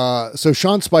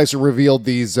Sean Spicer revealed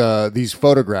these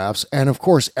photographs, and of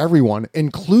course, everyone,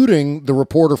 including the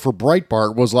reporter for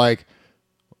Breitbart, was like,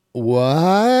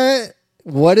 "What?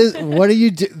 What are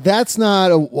you do? That's not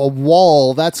a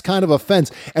wall. That's kind of a fence."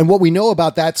 And what we know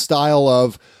about that style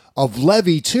of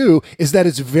levee too is that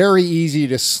it's very easy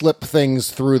to slip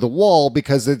things through the wall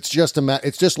because it's just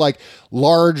like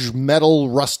large metal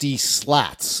rusty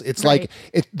slats. It's right.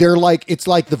 It's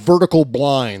like the vertical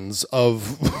blinds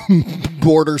of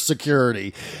border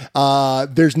security.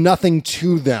 There's nothing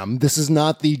to them. This is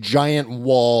not the giant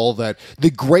wall the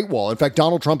Great Wall. In fact,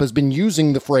 Donald Trump has been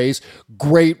using the phrase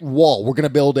Great Wall. We're going to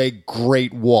build a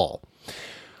Great Wall.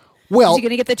 Well, is he going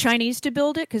to get the Chinese to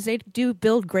build it? Because they do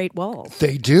build great walls.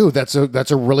 They do. That's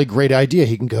a really great idea.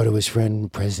 He can go to his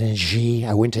friend President Xi.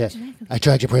 I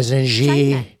talked to President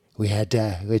Xi. China. We had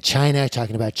with China,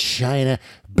 talking about China.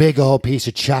 Big old piece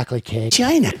of chocolate cake.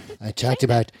 China. I talked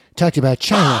about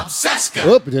China. Cesca.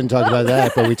 Oop, didn't talk about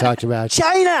that, but we talked about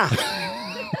China.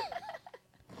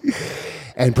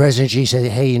 And President Xi said,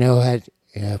 "Hey, you know what?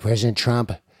 President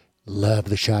Trump loved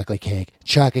the chocolate cake.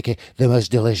 Chocolate cake, the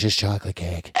most delicious chocolate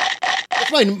cake."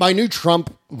 My new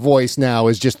Trump voice now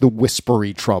is just the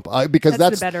whispery Trump because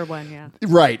that's the better one, yeah.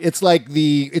 Right. It's like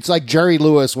Jerry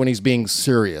Lewis when he's being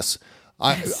serious.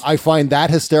 I find that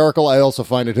hysterical. I also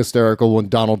find it hysterical when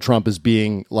Donald Trump is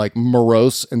being like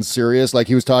morose and serious. Like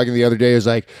he was talking the other day, he was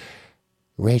like,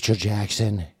 Rachel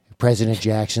Jackson, President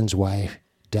Jackson's wife,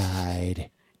 died.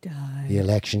 The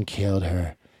election killed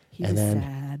her.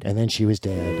 Sad. And then she was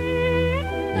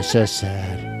dead. It's so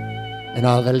sad. And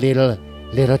all the little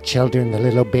children, the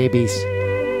little babies,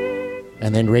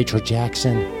 and then Rachel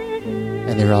Jackson,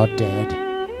 and they're all dead.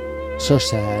 So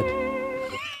sad.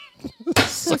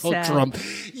 So sad. Trump.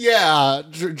 Yeah,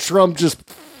 Trump just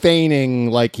feigning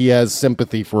like he has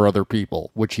sympathy for other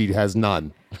people, which he has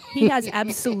none. He has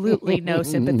absolutely no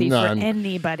sympathy for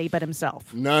anybody but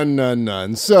himself.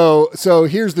 None. So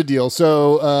here's the deal.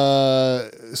 So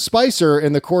Spicer,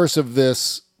 in the course of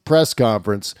this press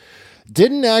conference,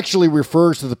 didn't actually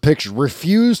refer to the picture,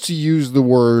 refused to use the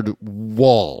word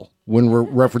wall when we're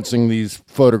referencing these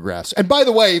photographs. And by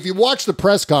the way, if you watch the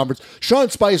press conference, Sean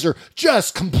Spicer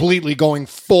just completely going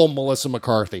full Melissa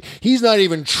McCarthy. He's not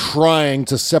even trying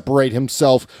to separate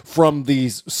himself from the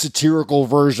satirical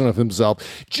version of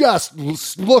himself, just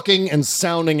looking and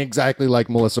sounding exactly like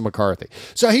Melissa McCarthy.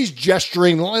 So he's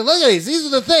gesturing, like, look at these are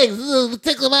the things,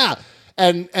 take them out.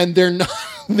 And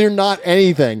they're not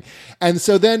anything. And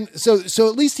so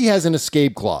at least he has an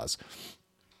escape clause.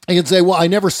 He can say, well, I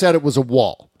never said it was a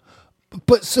wall.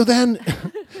 But so then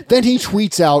he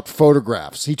tweets out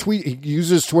photographs. He uses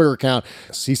his Twitter account.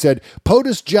 He said,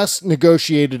 POTUS just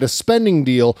negotiated a spending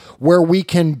deal where we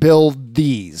can build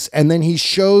these. And then he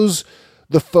shows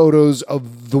the photos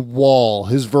of the wall,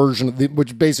 his version,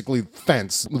 which basically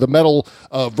fence, the metal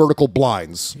vertical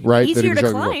blinds, right? Easier to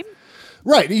climb.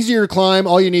 Right, easier to climb.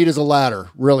 All you need is a ladder,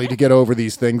 really, to get over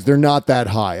these things. They're not that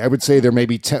high. I would say they're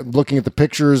maybe, looking at the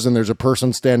pictures, and there's a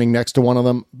person standing next to one of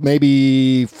them,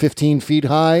 maybe 15 feet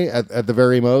high at the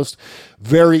very most.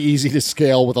 Very easy to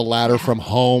scale with a ladder from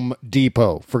Home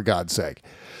Depot, for God's sake.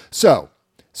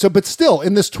 But still,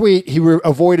 in this tweet, he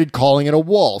avoided calling it a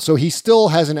wall. So he still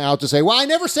has an out to say, well, I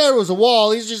never said it was a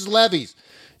wall. These are just levees.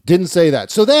 Didn't say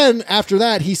that. So then, after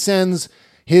that, he sends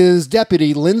his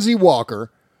deputy, Lindsay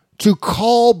Walker, to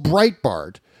call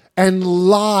Breitbart and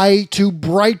lie to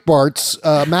Breitbart's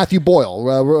Matthew Boyle,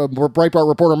 Breitbart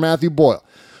reporter Matthew Boyle,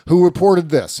 who reported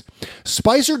this.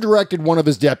 Spicer directed one of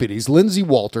his deputies, Lindsay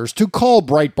Walters, to call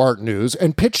Breitbart News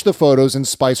and pitch the photos in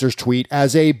Spicer's tweet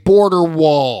as a border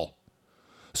wall.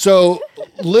 So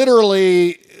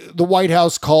literally, the White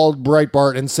House called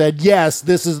Breitbart and said, yes,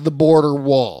 this is the border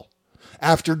wall,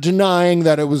 after denying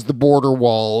that it was the border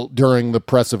wall during the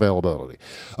press availability.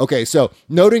 Okay, so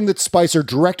noting that Spicer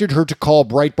directed her to call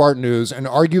Breitbart News and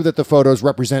argue that the photos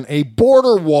represent a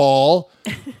border wall,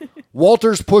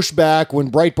 Walters pushed back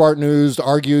when Breitbart News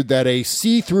argued that a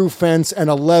see-through fence and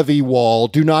a levee wall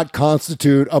do not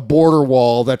constitute a border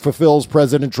wall that fulfills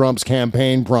President Trump's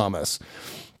campaign promise.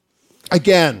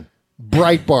 Again,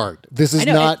 Breitbart. This is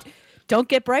not... Don't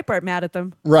get Breitbart mad at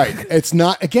them. Right. It's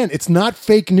not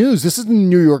fake news. This is the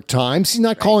New York Times. He's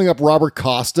not calling up Robert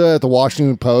Costa at the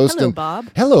Washington Post. Hello, Bob.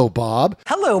 Hello, Bob.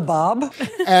 Hello, Bob.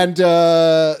 And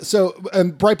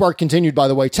Breitbart continued, by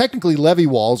the way, technically levee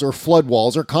walls or flood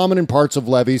walls are common in parts of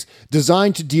levees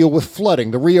designed to deal with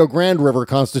flooding. The Rio Grande River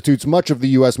constitutes much of the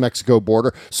U.S.-Mexico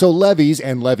border, so levees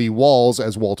and levee walls,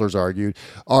 as Walters argued,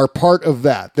 are part of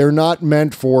that. They're not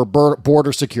meant for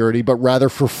border security, but rather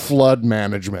for flood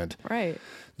management. Right.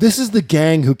 This is the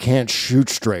gang who can't shoot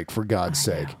straight, for God's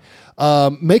sake.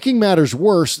 Making matters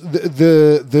worse,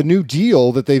 the new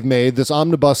deal that they've made, this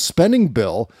omnibus spending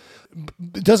bill,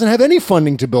 doesn't have any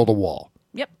funding to build a wall.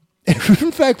 Yep. It,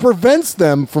 in fact, prevents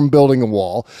them from building a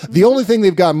wall. The only thing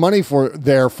they've got money for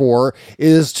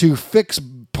is to fix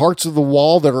parts of the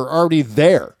wall that are already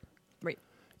there. Right.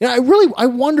 Yeah, I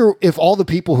wonder if all the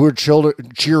people who are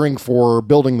cheering for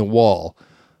building the wall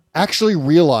actually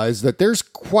realize that there's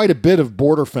quite a bit of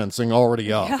border fencing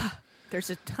already up. Yeah, there's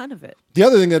a ton of it. The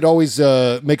other thing that always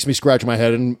makes me scratch my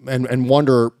head and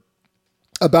wonder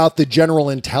about the general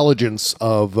intelligence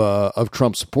of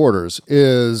Trump supporters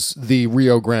is the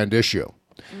Rio Grande issue.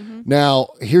 Mm-hmm.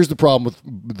 Now, here's the problem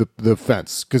with the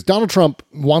fence, because Donald Trump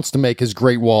wants to make his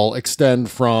Great Wall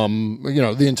extend from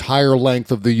the entire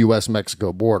length of the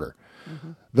U.S.-Mexico border.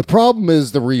 Mm-hmm. The problem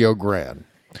is the Rio Grande.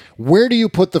 Where do you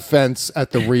put the fence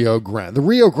at the Rio Grande? The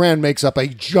Rio Grande makes up a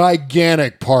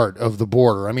gigantic part of the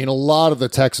border. I mean, a lot of the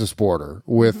Texas border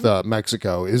with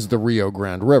Mexico is the Rio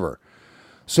Grande River.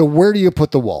 So where do you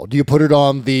put the wall? Do you put it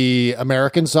on the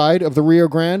American side of the Rio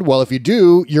Grande? Well, if you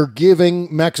do, you're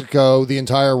giving Mexico the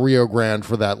entire Rio Grande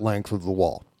for that length of the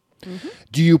wall. Mm-hmm.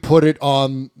 Do you put it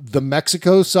on the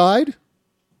Mexico side?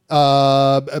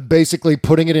 Basically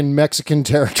putting it in Mexican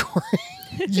territory.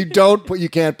 You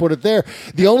can't put it there.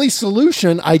 The only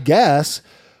solution, I guess,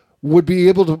 would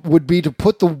be to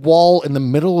put the wall in the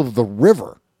middle of the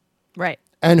river. Right.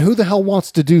 And who the hell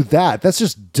wants to do that? That's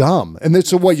just dumb. And then,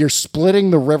 so what, you're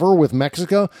splitting the river with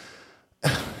Mexico?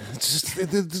 It's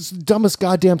the dumbest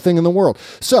goddamn thing in the world.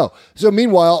 So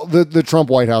meanwhile, the Trump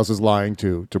White House is lying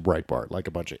to Breitbart like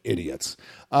a bunch of idiots.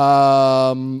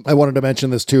 I wanted to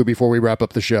mention this too before we wrap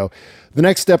up the show. The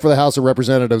next step for the House of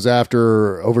Representatives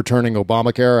after overturning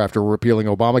Obamacare, after repealing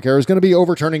Obamacare, is going to be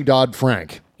overturning Dodd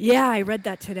Frank. Yeah, I read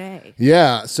that today.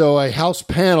 Yeah, so a House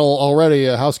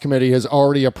committee has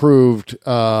already approved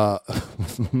a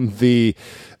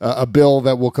bill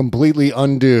that will completely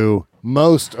undo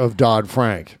most of Dodd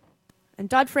Frank. And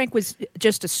Dodd Frank was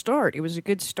just a start. It was a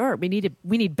good start. We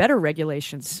need better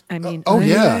regulations. I mean,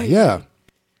 yeah.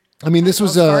 I mean, this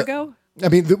was Fargo?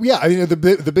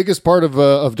 The biggest part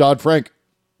of Dodd Frank,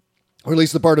 or at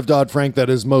least the part of Dodd Frank that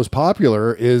is most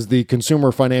popular, is the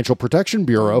Consumer Financial Protection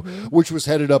Bureau, which was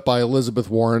headed up by Elizabeth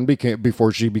Warren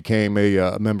before she became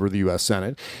a member of the U.S.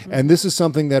 Senate. And this is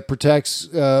something that protects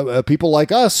people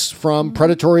like us from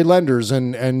predatory lenders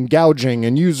and gouging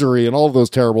and usury and all of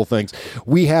those terrible things.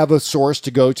 We have a source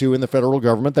to go to in the federal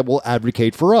government that will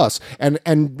advocate for us.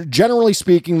 And generally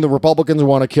speaking, the Republicans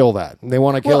want to kill that. They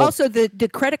want to kill. Well, also the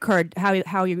credit card,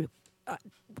 how you.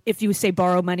 If you say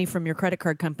borrow money from your credit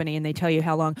card company and they tell you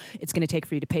how long it's going to take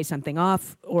for you to pay something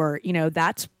off, or,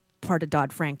 that's part of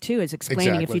Dodd Frank too, is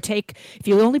explaining if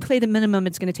you only pay the minimum,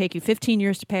 it's going to take you 15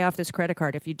 years to pay off this credit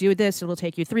card. If you do this, it'll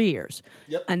take you 3 years.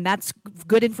 Yep. And that's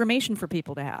good information for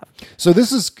people to have. So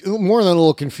this is more than a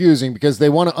little confusing because they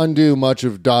want to undo much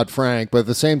of Dodd Frank, but at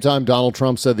the same time, Donald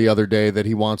Trump said the other day that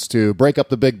he wants to break up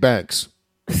the big banks.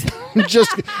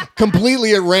 Just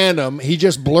completely at random, he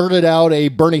just blurted out a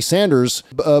Bernie Sanders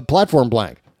platform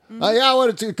blank. I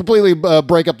wanted to completely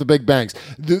break up the big banks.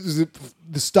 The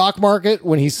stock market,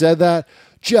 when he said that,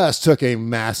 just took a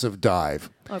massive dive.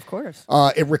 Of course.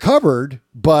 It recovered,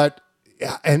 but...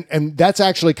 And that's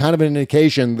actually kind of an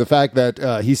indication, the fact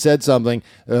that he said something,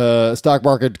 stock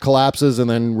market collapses and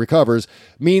then recovers,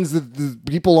 means that the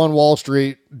people on Wall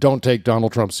Street don't take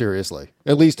Donald Trump seriously,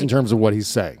 at least in terms of what he's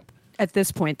saying. At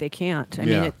this point, they can't. I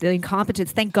mean, the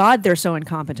incompetence, thank God they're so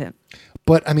incompetent.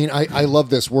 But I mean, I love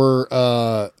this. We're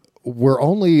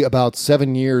only about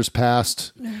 7 years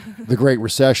past the Great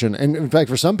Recession. And in fact,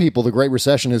 for some people, the Great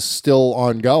Recession is still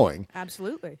ongoing.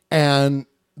 Absolutely. And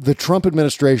the Trump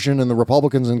administration and the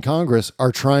Republicans in Congress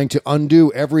are trying to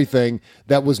undo everything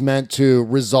that was meant to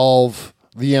resolve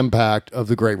the impact of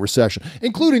the Great Recession,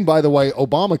 including, by the way,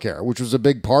 Obamacare, which was a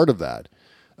big part of that.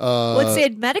 Let's say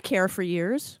Medicare for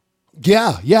years.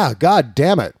 Yeah. God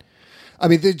damn it. I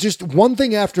mean, they're just one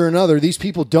thing after another. These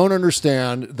people don't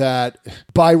understand that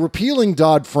by repealing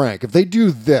Dodd Frank, if they do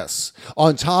this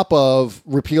on top of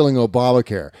repealing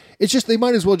Obamacare, it's just they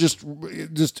might as well just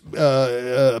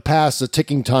pass a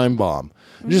ticking time bomb.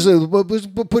 Just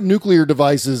put nuclear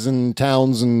devices in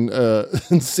towns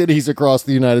and cities across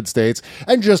the United States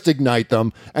and just ignite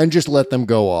them and just let them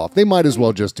go off. They might as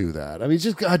well just do that. I mean,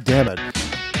 just God damn it.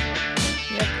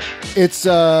 Yep. It's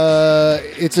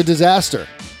a disaster.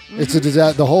 It's a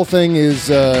disaster. The whole thing is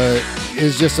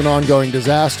just an ongoing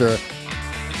disaster,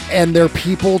 and their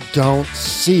people don't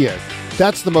see it.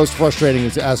 That's the most frustrating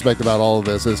aspect about all of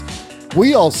this is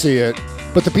we all see it,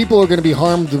 but the people who are going to be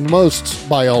harmed the most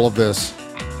by all of this,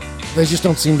 they just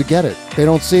don't seem to get it. They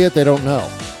don't see it. They don't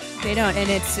know. They don't,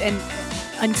 and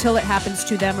until it happens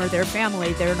to them or their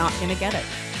family, they're not going to get it.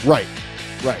 Right.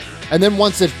 And then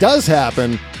once it does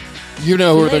happen, you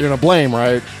know who they're going to blame,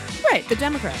 right? Right, the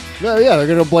Democrats. Yeah, they're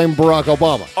going to blame Barack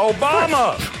Obama.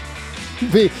 Obama!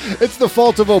 It's the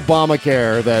fault of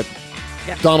Obamacare that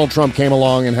Donald Trump came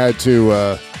along and had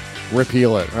to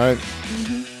repeal it, right?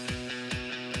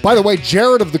 Mm-hmm. By the way,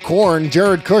 Jared of the Corn,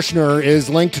 Jared Kushner, is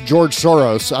linked to George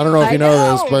Soros. I don't know if you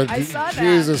know this, but I saw that.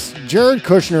 Jesus, Jared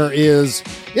Kushner is...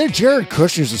 Yeah, Jared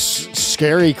Kushner's a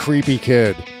scary, creepy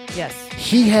kid. Yes.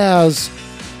 He has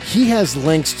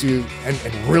links to,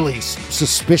 and really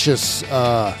suspicious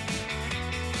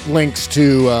links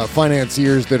to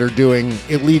financiers that are doing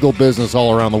illegal business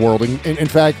all around the world. In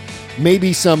fact,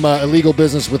 maybe some illegal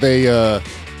business with a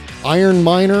iron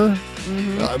miner,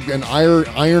 an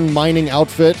iron mining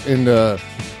outfit in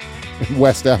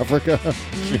West Africa.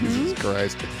 Jesus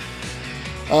Christ.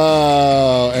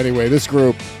 Anyway, this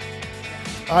group,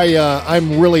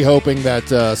 I'm really hoping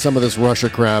that some of this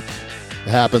Russia crap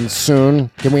happens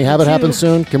soon. Can we have it happen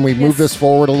soon? Can we move this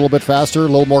forward a little bit faster, a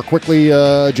little more quickly?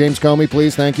 James Comey,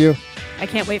 please. Thank you. I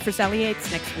can't wait for Sally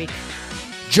Yates next week.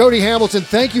 Jody Hamilton,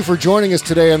 thank you for joining us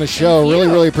today on the show.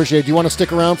 Really appreciate it. Do you want to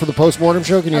stick around for the postmortem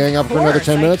show? Can you hang out for another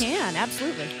 10 minutes? I can,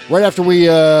 absolutely. Right after we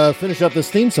finish up this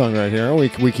theme song right here,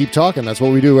 we keep talking. That's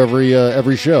what we do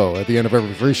every show. At the end of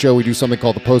every free show, we do something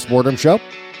called the postmortem show.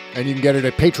 And you can get it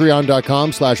at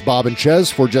patreon.com/Bob and Ches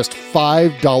for just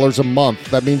 $5 a month.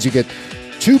 That means you get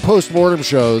 2 postmortem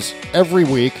shows every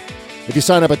week. If you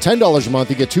sign up at $10 a month,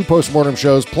 you get 2 postmortem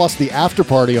shows plus the after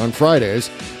party on Fridays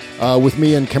with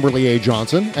me and Kimberly A.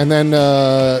 Johnson. And then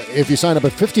if you sign up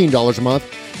at $15 a month,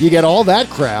 you get all that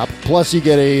crap, plus you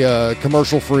get a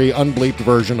commercial-free, unbleeped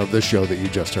version of this show that you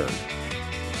just heard.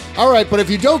 All right, but if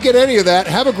you don't get any of that,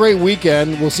 have a great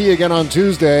weekend. We'll see you again on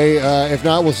Tuesday. If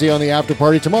not, we'll see you on the after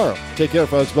party tomorrow. Take care,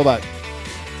 folks. Bye-bye.